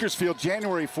at Bakersfield,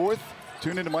 January 4th.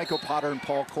 Tune into Michael Potter and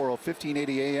Paul Coral,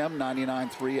 1580 AM,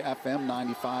 99.3 FM,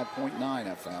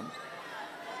 95.9 FM.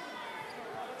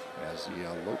 As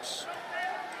the Lopes.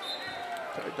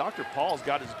 Dr. Paul's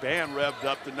got his band revved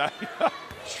up tonight.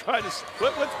 Trying to,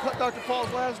 what's Dr.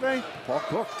 Paul's last name? Paul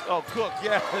Cook. Oh, Cook,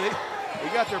 yeah. They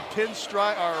got their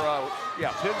pinstripe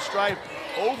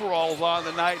overalls on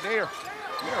tonight. They are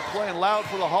playing loud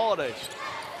for the holidays.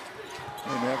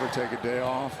 They never take a day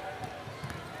off.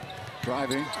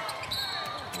 Driving.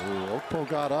 Ooh, Okpo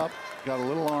got up, got a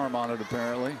little arm on it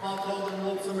apparently.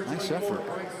 Nice effort.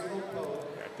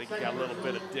 I think he got a little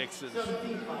bit of Dixon's.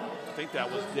 I think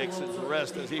that was Dixon's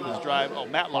wrist as he was driving. Oh,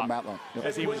 Matlock. Yep.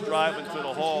 As he was driving to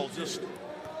the hole, just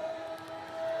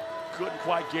couldn't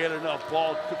quite get enough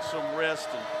ball, took some wrist.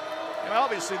 And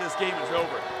obviously this game is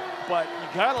over. But you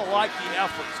gotta like the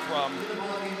efforts from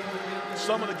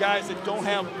some of the guys that don't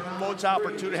have much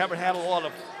opportunity, haven't had a lot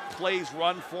of plays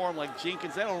run for them, like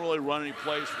Jenkins. They don't really run any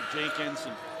plays for Jenkins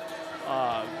and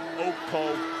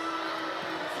Okpo.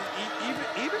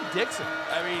 Even Dixon.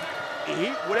 I mean,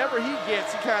 whatever he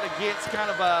gets, he kind of gets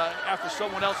after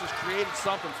someone else has created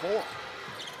something for him.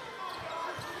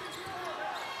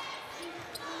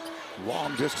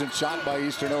 Long distance shot by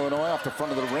Eastern Illinois off the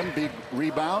front of the rim. Big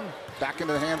rebound. Back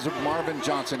into the hands of Marvin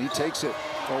Johnson. He takes it.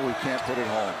 Oh, we can't put it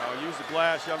home. Oh, use the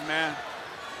glass, young man.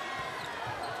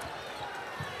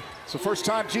 It's the first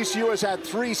time GCU has had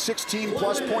 3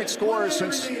 16-plus point scorers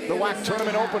since the WAC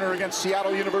tournament opener against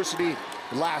Seattle University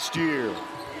last year.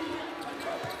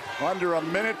 Under a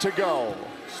minute to go.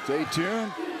 Stay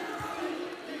tuned.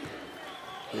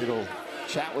 It'll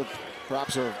chat with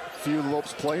perhaps a few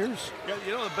Lopes players. Yeah,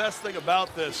 you know the best thing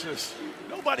about this is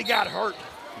nobody got hurt.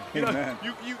 You know,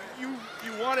 you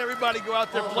want everybody to go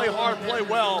out there, play hard, play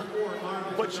well,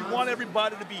 but you want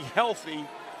everybody to be healthy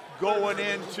going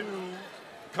into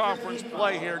conference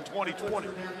play here in 2020.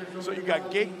 So you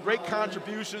got great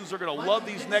contributions. They're going to love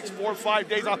these next 4 or 5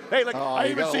 days. Hey, look, I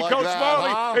even see Coach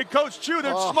Smiley and Coach Chu.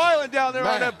 They're smiling down there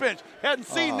on that bench. Hadn't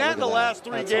seen that in the last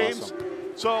 3 games. Awesome.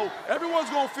 So everyone's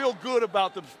going to feel good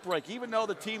about the break, even though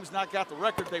the team's not got the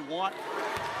record they want.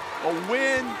 A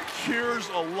win cures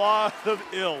a lot of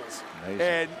ills. Amazing.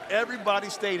 And everybody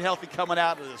stayed healthy coming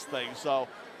out of this thing. So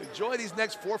enjoy these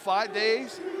next 4 or 5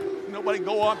 days. Nobody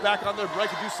go on back on their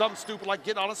break and do something stupid like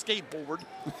get on a skateboard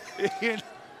and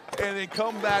then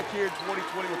come back here in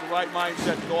 2020 with the right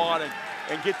mindset to go on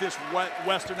and get this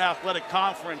Western Athletic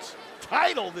Conference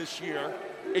title this year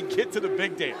and get to the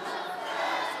big dance.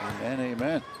 Amen,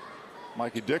 amen.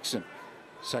 Mikey Dixon,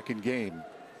 second game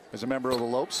as a member of the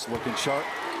Lopes, looking sharp.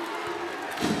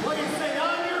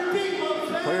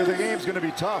 Player of the game is going to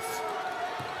be tough.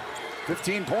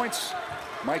 15 points,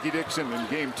 Mikey Dixon in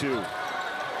game 2.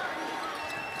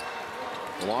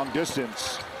 Long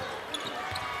distance.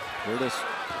 Curtis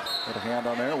had a hand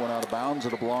on there, went out of bounds.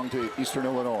 It'll belong to Eastern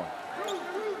Illinois.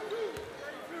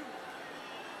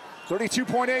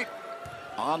 32.8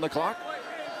 on the clock.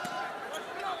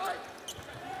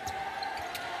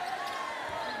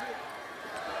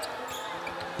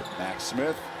 Max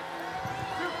Smith.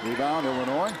 Rebound,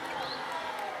 Illinois.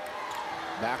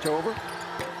 Back over.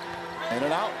 In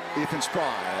and out. Ethan Spry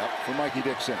up for Mikey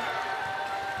Dixon.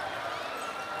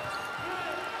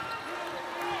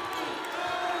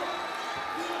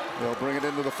 They'll bring it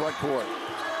into the front court.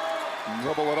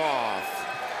 Dribble it off.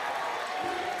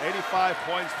 85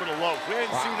 points for the Lopes. We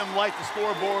hadn't seen them light the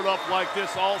scoreboard up like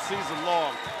this all season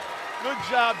long. Good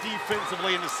job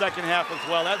defensively in the second half as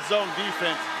well. That zone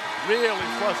defense really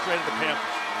frustrated the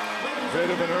Panthers. Bit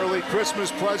of an early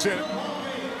Christmas present.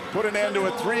 Put an end to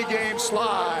a 3-game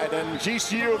slide, and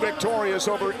GCU victorious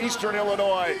over Eastern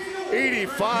Illinois,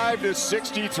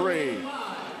 85-63.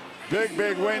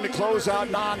 Big win to close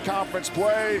out non-conference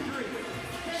play.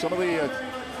 Some of the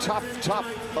tough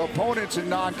opponents in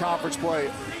non-conference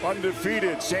play.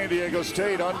 Undefeated San Diego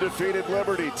State, undefeated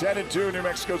Liberty, 10-2 New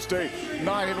Mexico State,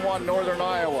 9-1 Northern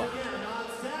Iowa.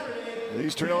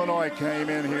 Eastern Illinois came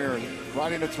in here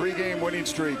riding a 3-game winning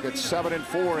streak at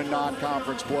 7-4 in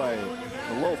non-conference play.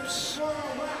 The Lopes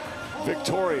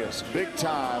victorious big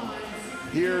time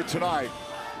here tonight.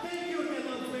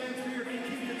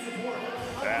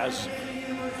 As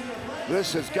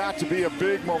this has got to be a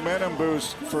big momentum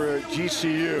boost for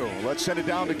GCU. Let's send it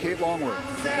down to Kate Longworth.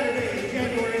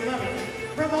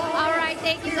 All right,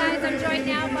 thank you guys. I'm joined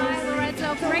now by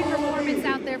Lorenzo. Great performance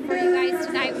out there for you guys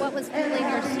tonight. What was fueling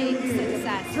your team's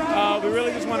success? We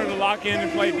really just wanted to lock in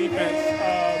and play defense.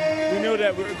 We knew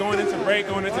that we were going into break,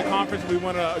 going into conference. We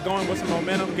want to go in with some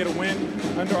momentum, get a win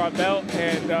under our belt.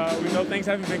 And we know things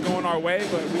haven't been going our way,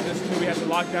 but we just knew we had to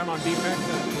lock down on defense.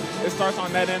 And it starts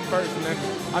on that end first, and then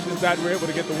I'm just glad we were able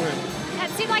to get the win. It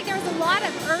seemed like there was a lot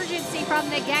of urgency from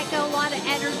the get-go, a lot of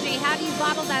energy. How do you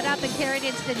bottle that up and carry it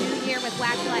into the new year with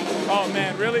WAC play? Oh,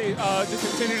 man, really just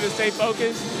continue to stay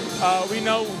focused. We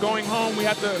know going home we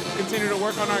have to continue to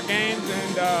work on our games,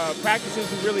 and practices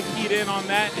we really keyed in on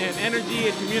that. And energy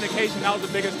and communication, that was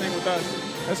the biggest thing with us.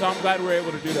 And so I'm glad we were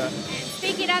able to do that.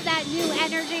 Speaking of that new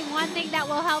energy, one thing that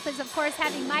will help is, of course,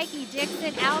 having Mikey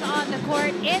Dixon out on the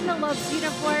court in the Lopes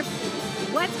uniform.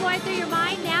 What's going through your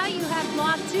mind now? You have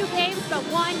lost 2 games, but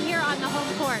 1 here on the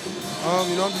home court.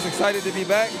 You know, I'm just excited to be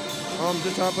back.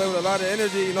 Just trying to play with a lot of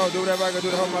energy, you know, do whatever I can do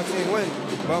to help my team win.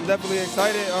 But I'm definitely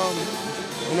excited.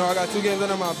 You know, I got 2 games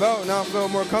under my belt. Now I feel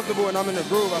more comfortable and I'm in the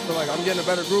groove. I feel like I'm getting a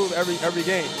better groove every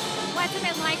game. What's it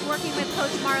been like working with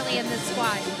Coach Marley in this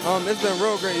squad? It's been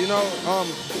real great. You know,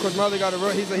 Coach Marley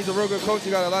he's a real good coach.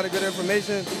 He got a lot of good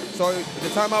information. So the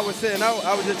time I was sitting out,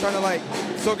 I was just trying to like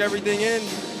soak everything in.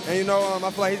 And you know,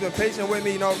 I feel like he's been patient with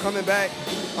me. You know, coming back,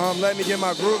 letting me get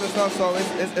my groove and stuff. So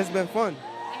it's been fun.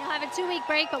 And you'll have a 2-week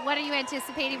break, but what are you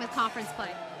anticipating with conference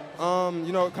play?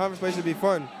 You know, conference play should be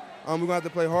fun. We're gonna have to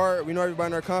play hard. We know everybody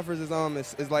in our conference is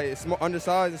small,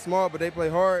 undersized and small, but they play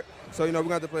hard. So you know, we're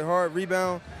gonna have to play hard,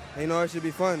 rebound, and you know it should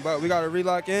be fun. But we gotta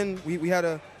relock in. We had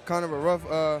a kind of a rough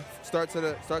start to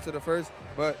the first,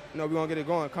 but you know we're gonna get it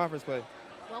going. Conference play.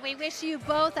 Well, we wish you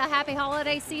both a happy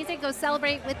holiday season. Go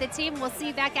celebrate with the team. We'll see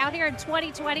you back out here in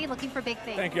 2020 looking for big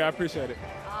things. Thank you. I appreciate it.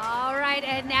 All right,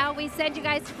 and now we send you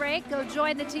guys to break. Go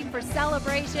join the team for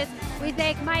celebrations. We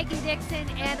thank Mikey Dixon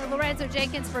and Lorenzo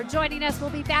Jenkins for joining us. We'll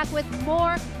be back with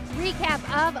more recap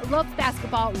of Lopes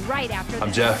basketball right after this.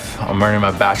 I'm Jeff. I'm earning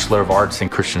my Bachelor of Arts in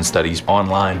Christian Studies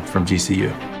online from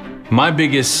GCU. My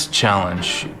biggest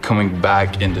challenge coming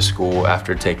back into school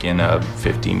after taking a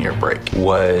 15-year break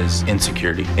was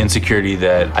insecurity. Insecurity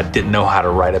that I didn't know how to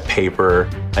write a paper,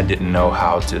 I didn't know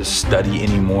how to study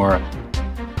anymore.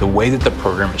 The way that the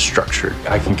program is structured,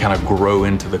 I can kind of grow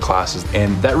into the classes,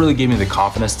 and that really gave me the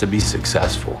confidence to be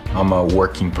successful. I'm a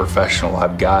working professional.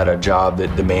 I've got a job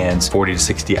that demands 40 to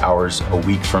 60 hours a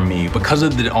week from me. Because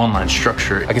of the online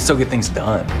structure, I can still get things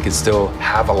done. I can still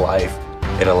have a life.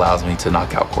 It allows me to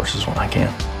knock out courses when I can.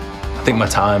 I think my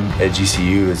time at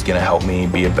GCU is gonna help me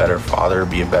be a better father,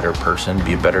 be a better person,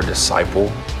 be a better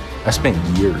disciple. I spent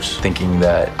years thinking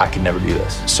that I could never do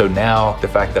this. So now, the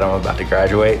fact that I'm about to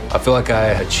graduate, I feel like I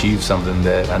achieved something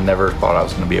that I never thought I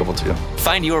was gonna be able to.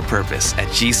 Find your purpose at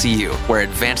GCU, where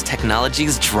advanced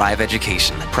technologies drive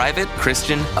education. Private,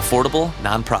 Christian, affordable,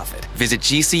 nonprofit. Visit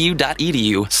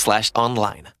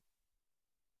gcu.edu/online.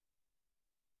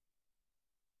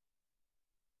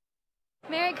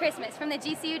 Merry Christmas from the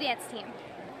GCU dance team.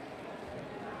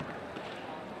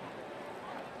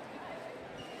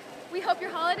 We hope your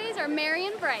holidays are merry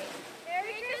and bright.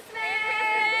 Merry Christmas!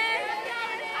 Happy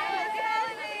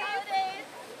holidays!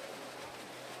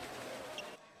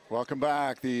 Welcome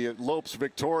back. The Lopes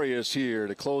victorious here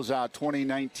to close out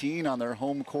 2019 on their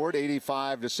home court,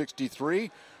 85-63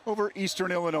 over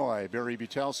Eastern Illinois. Barry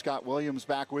Butel, Scott Williams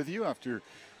back with you after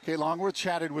Kay Longworth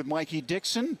chatted with Mikey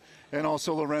Dixon and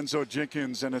also Lorenzo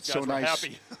Jenkins, and it's so nice.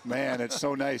 Happy. Man, it's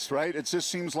so nice, right? It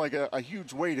just seems like a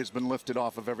huge weight has been lifted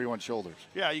off of everyone's shoulders.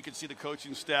 Yeah, you can see the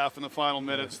coaching staff in the final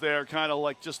minutes there, kind of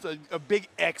like just a big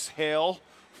exhale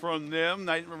from them,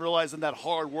 realizing that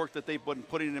hard work that they've been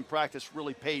putting in practice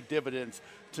really paid dividends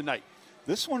tonight.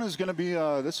 This one is going to be,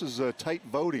 this is tight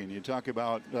voting. You talk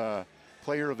about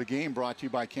player of the game brought to you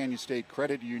by Canyon State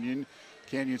Credit Union.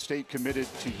 Canyon State committed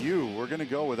to you. We're going to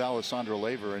go with Alessandro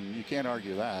Laver, and you can't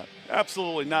argue that.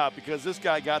 Absolutely not, because this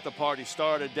guy got the party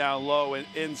started down low and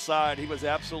inside. He was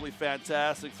absolutely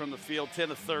fantastic from the field,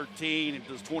 10 of 13. He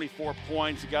does 24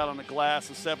 points. He got on the glass,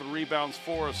 7 rebounds,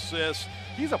 4 assists.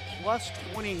 He's a plus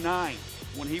 29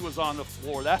 when he was on the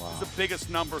floor. That's the biggest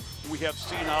number we have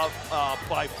seen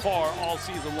by far all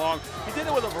season long. He did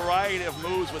it with a variety of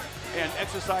moves and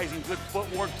exercising good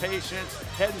footwork, patience,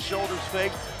 head and shoulders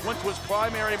fake. Went to his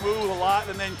primary move a lot,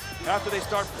 and then after they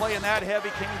start playing that heavy,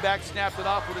 came back, snapped it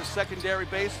off with his secondary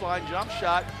baseline jump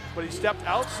shot, but he stepped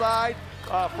outside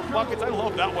for buckets. I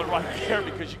love that one right there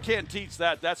because you can't teach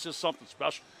that. That's just something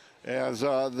special. As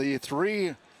the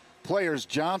three players,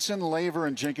 Johnson, Laver,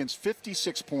 and Jenkins,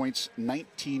 56 points,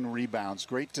 19 rebounds.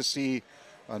 Great to see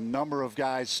a number of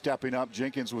guys stepping up.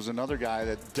 Jenkins was another guy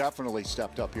that definitely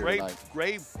stepped up here tonight.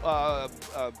 Great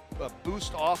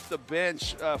boost off the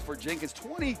bench for Jenkins.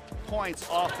 20 points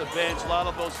off the bench. A lot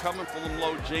of those coming from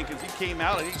Low Jenkins. He came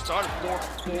out and he started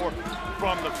 4-4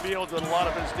 from the field, did a lot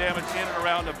of his damage in and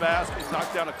around the basket. He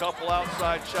knocked down a couple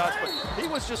outside shots, but he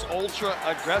was just ultra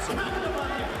aggressive.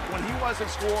 When he wasn't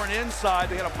scoring inside,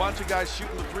 they had a bunch of guys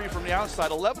shooting the three from the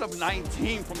outside. 11 of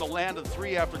 19 from the land of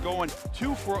three after going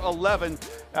 2 for 11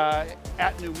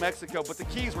 at New Mexico. But the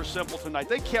keys were simple tonight.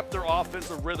 They kept their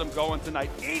offensive rhythm going tonight.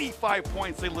 85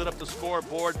 points they lit up the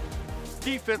scoreboard.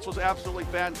 Defense was absolutely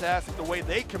fantastic. The way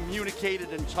they communicated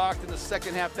and talked in the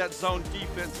second half, that zone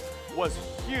defense was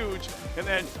huge. And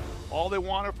then all they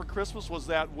wanted for Christmas was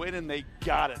that win, and they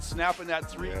got it. Snapping that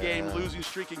three-game losing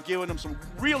streak and giving them some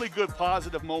really good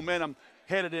positive momentum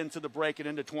headed into the break and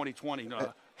into 2020.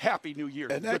 Happy New Year.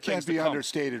 And that can't be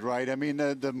understated, right? I mean,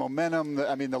 the momentum,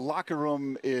 the locker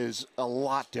room is a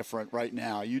lot different right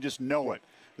now. You just know it.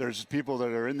 There's people that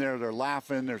are in there, they're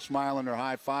laughing, they're smiling, they're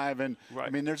high-fiving. Right. I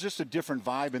mean, there's just a different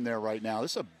vibe in there right now.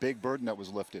 This is a big burden that was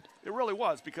lifted. It really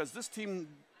was, because this team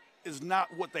is not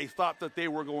what they thought that they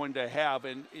were going to have.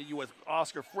 And you with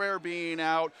Oscar Frere being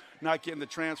out, not getting the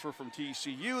transfer from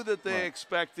TCU that they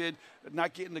expected,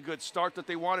 not getting the good start that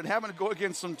they wanted, having to go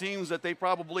against some teams that they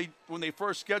probably, when they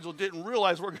first scheduled, didn't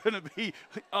realize were going to be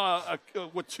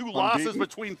with 2 losses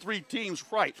between 3 teams.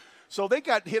 Right. So they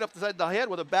got hit upside the head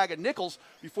with a bag of nickels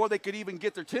before they could even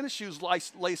get their tennis shoes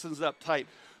licensed up tight.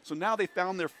 So now they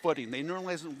found their footing. They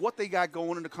realize what they got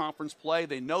going into conference play.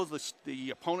 They know the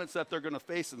opponents that they're going to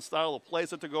face and style of plays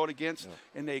that they're going against,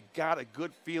 and they got a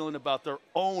good feeling about their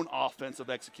own offensive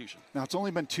execution. Now, it's only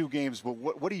been 2 games, but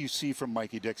what do you see from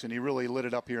Mikey Dixon? He really lit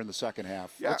it up here in the second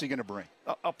half. Yeah. What's he going to bring?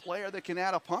 A player that can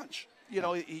add a punch. You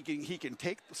know, he can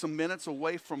take some minutes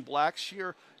away from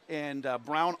Blackshear and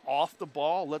Brown off the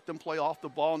ball, let them play off the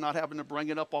ball, not having to bring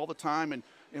it up all the time and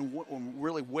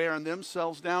really wearing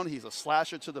themselves down. He's a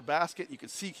slasher to the basket. You can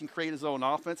see he can create his own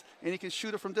offense, and he can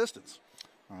shoot it from distance.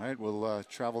 All right, we'll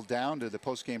travel down to the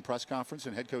post-game press conference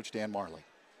and head coach Dan Marley.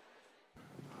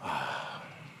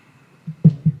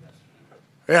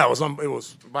 Yeah, it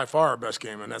was by far our best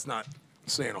game, and that's not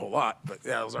saying a whole lot, but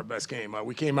yeah, it was our best game.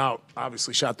 We came out,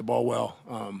 obviously shot the ball well.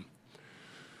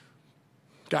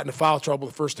 Got into foul trouble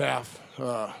the first half,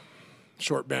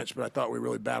 short bench, but I thought we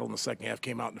really battled in the second half,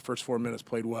 came out in the first 4 minutes,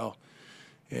 played well,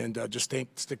 and just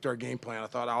stick to our game plan. I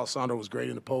thought Alessandro was great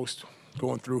in the post,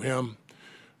 going through him.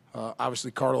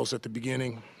 Obviously Carlos at the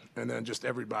beginning, and then just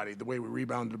everybody. The way we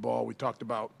rebounded the ball, we talked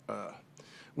about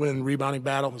winning the rebounding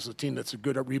battle. This is a team that's a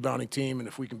good rebounding team, and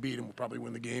if we can beat them, we'll probably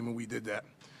win the game, and we did that.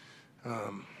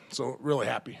 So really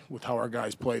happy with how our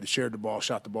guys played. They shared the ball,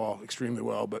 shot the ball extremely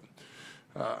well, but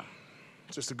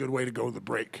just a good way to go to the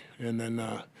break. And then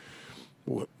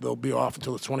they'll be off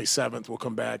until the 27th. We'll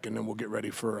come back, and then we'll get ready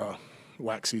for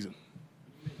WAC season.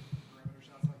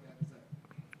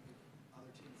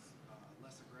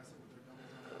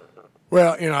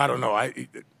 Well, I don't know.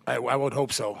 I I would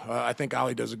hope so. I think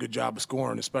Ollie does a good job of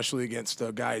scoring, especially against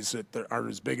guys that aren't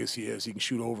as big as he is. He can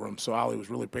shoot over them. So Ollie was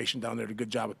really patient down there, did a good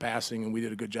job of passing, and we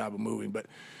did a good job of moving. But,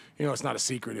 you know, it's not a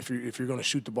secret. If you're going to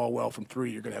shoot the ball well from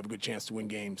three, you're going to have a good chance to win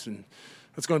games. And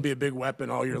that's going to be a big weapon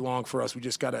all year long for us. We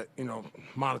just got to, you know,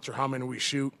 monitor how many we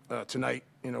shoot. Tonight,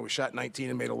 you know, we shot 19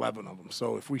 and made 11 of them.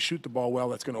 So if we shoot the ball well,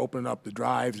 that's going to open up the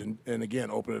drives and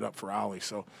again, open it up for Ollie.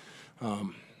 So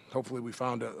hopefully we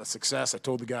found a success. I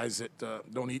told the guys that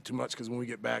don't eat too much because when we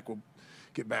get back, we'll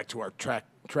get back to our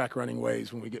track running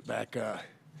ways when we get back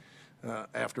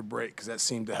after break, because that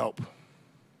seemed to help.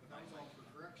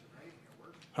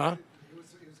 Huh?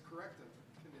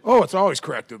 Oh, it's always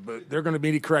corrective, but they're going to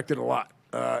be corrected a lot.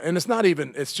 And it's not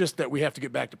even, it's just that we have to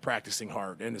get back to practicing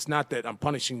hard. And it's not that I'm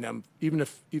punishing them, even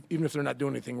if they're not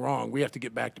doing anything wrong. We have to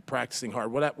get back to practicing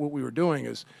hard. What we were doing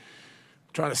is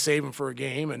trying to save them for a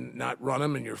game and not run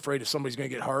them, and you're afraid if somebody's going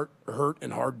to get hurt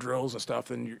in hard drills and stuff,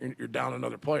 then you're down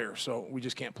another player. So we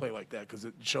just can't play like that because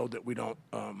it showed that we don't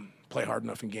play hard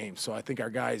enough in games. So I think our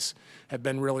guys have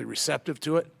been really receptive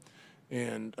to it.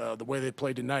 And the way they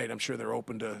played tonight, I'm sure they're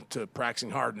open to practicing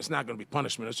hard. And it's not going to be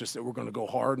punishment. It's just that we're going to go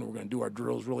hard, and we're going to do our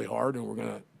drills really hard, and we're going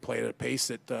to play at a pace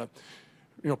that,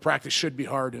 you know, practice should be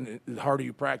hard. And the harder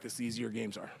you practice, the easier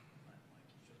games are.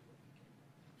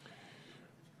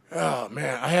 Oh,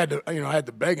 man, I had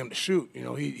to beg him to shoot. You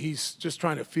know, he's just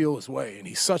trying to feel his way, and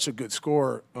he's such a good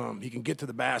scorer. He can get to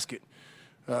the basket.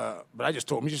 But I just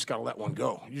told him, you just got to let one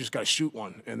go. You just got to shoot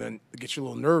one and then get your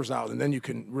little nerves out, and then you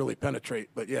can really penetrate.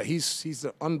 But, yeah, he's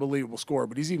an unbelievable scorer,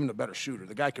 but he's even a better shooter.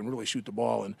 The guy can really shoot the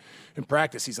ball, and in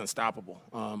practice he's unstoppable.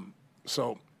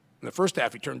 So in the first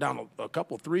half he turned down a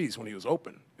couple of threes when he was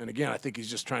open. And, again, I think he's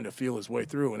just trying to feel his way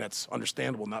through, and that's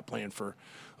understandable, not playing for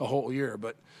a whole year.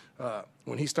 But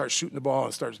when he starts shooting the ball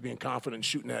and starts being confident and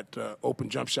shooting that open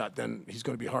jump shot, then he's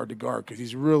going to be hard to guard because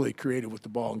he's really creative with the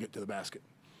ball and get to the basket.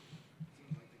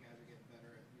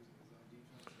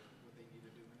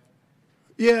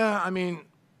 Yeah, I mean,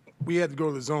 we had to go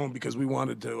to the zone because we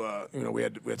wanted to, you know, we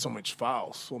had so many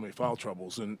foul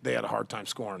troubles, and they had a hard time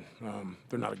scoring.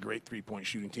 They're not a great three-point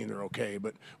shooting team; they're okay,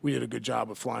 but we did a good job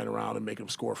of flying around and making them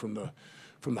score from the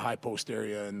high post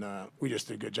area, and we just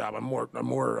did a good job.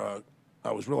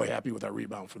 I was really happy with our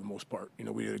rebound for the most part. You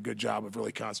know, we did a good job of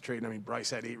really concentrating. I mean, Bryce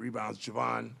had 8 rebounds.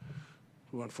 Javon,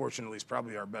 who unfortunately is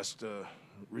probably our best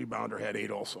rebounder, had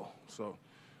 8 also. So.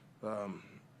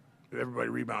 Everybody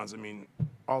rebounds. I mean,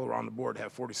 all around the board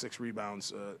have 46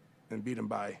 rebounds and beat them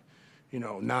by, you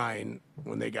know, 9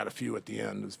 when they got a few at the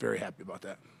end. I was very happy about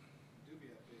that.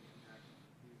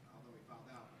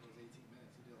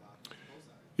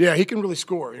 Yeah, he can really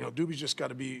score. You know, Doobie's just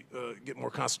got to get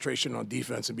more concentration on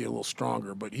defense and be a little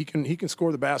stronger. But he can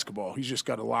score the basketball. He's just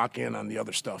got to lock in on the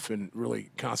other stuff and really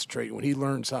concentrate. When he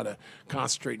learns how to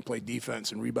concentrate and play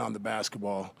defense and rebound the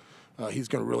basketball, he's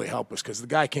going to really help us because the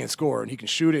guy can't score and he can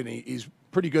shoot it, and he's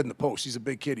pretty good in the post. He's a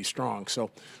big kid. He's strong. So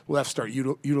we'll have to start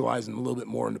utilizing him a little bit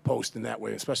more in the post in that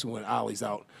way, especially when Ollie's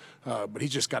out. But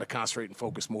he's just got to concentrate and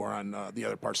focus more on the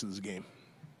other parts of his game.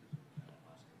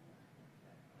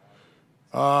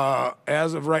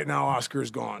 As of right now, Oscar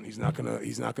is gone. He's not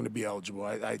gonna be eligible.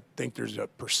 I think there's a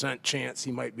 % chance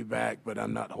he might be back, but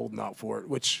I'm not holding out for it,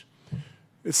 which –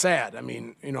 it's sad. I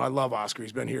mean, you know, I love Oscar.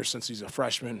 He's been here since he's a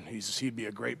freshman. He'd be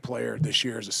a great player this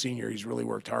year as a senior. He's really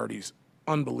worked hard. He's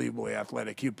unbelievably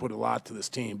athletic. He'd put a lot to this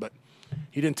team, but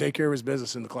he didn't take care of his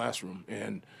business in the classroom,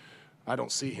 and I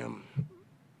don't see him.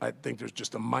 I think there's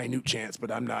just a minute chance,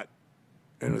 but I'm not.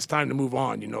 And it's time to move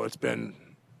on. You know, it's been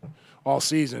all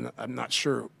season. I'm not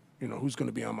sure, you know, who's going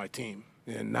to be on my team.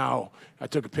 And now I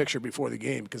took a picture before the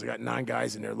game because I got 9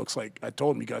 guys in there. It looks like I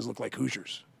told them you guys look like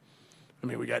Hoosiers. I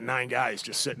mean, we got 9 guys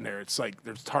just sitting there. It's like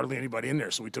there's hardly anybody in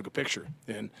there, so we took a picture.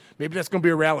 And maybe that's going to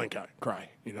be a rallying cry,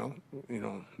 you know,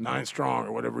 9 strong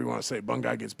or whatever you want to say.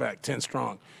 Bungai gets back 10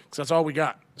 strong because that's all we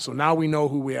got. So now we know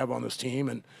who we have on this team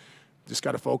and just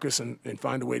got to focus and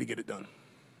find a way to get it done.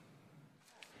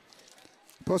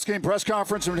 Post-game press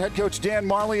conference from head coach Dan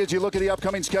Marley as you look at the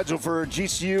upcoming schedule for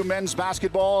GCU men's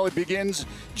basketball. It begins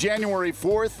January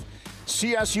 4th.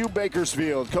 CSU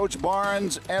Bakersfield, Coach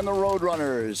Barnes and the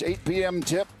Roadrunners, 8 p.m.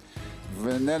 tip.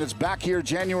 And then it's back here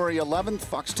January 11th,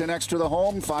 Fox 10 Extra the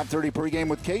home, 5:30 pregame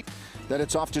with Kate. Then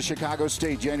it's off to Chicago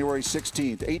State January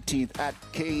 16th, 18th at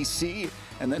KC.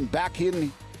 And then back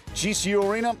in GCU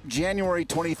Arena January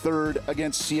 23rd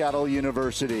against Seattle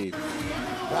University.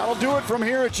 That'll do it from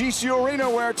here at GCU Arena,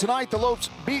 where tonight the Lopes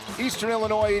beat Eastern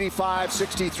Illinois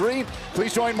 85-63.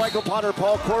 Please join Michael Potter,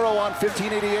 Paul Coro on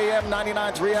 1580 AM,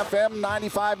 99.3 FM,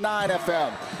 95.9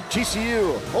 FM.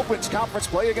 GCU opens conference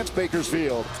play against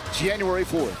Bakersfield January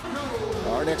 4th.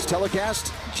 Our next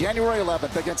telecast, January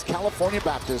 11th against California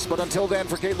Baptist. But until then,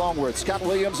 for Kate Longworth, Scott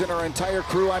Williams, and our entire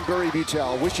crew, I'm Barry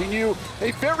Butel, wishing you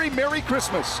a very Merry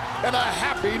Christmas and a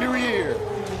Happy New Year.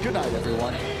 Good night,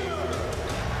 everyone.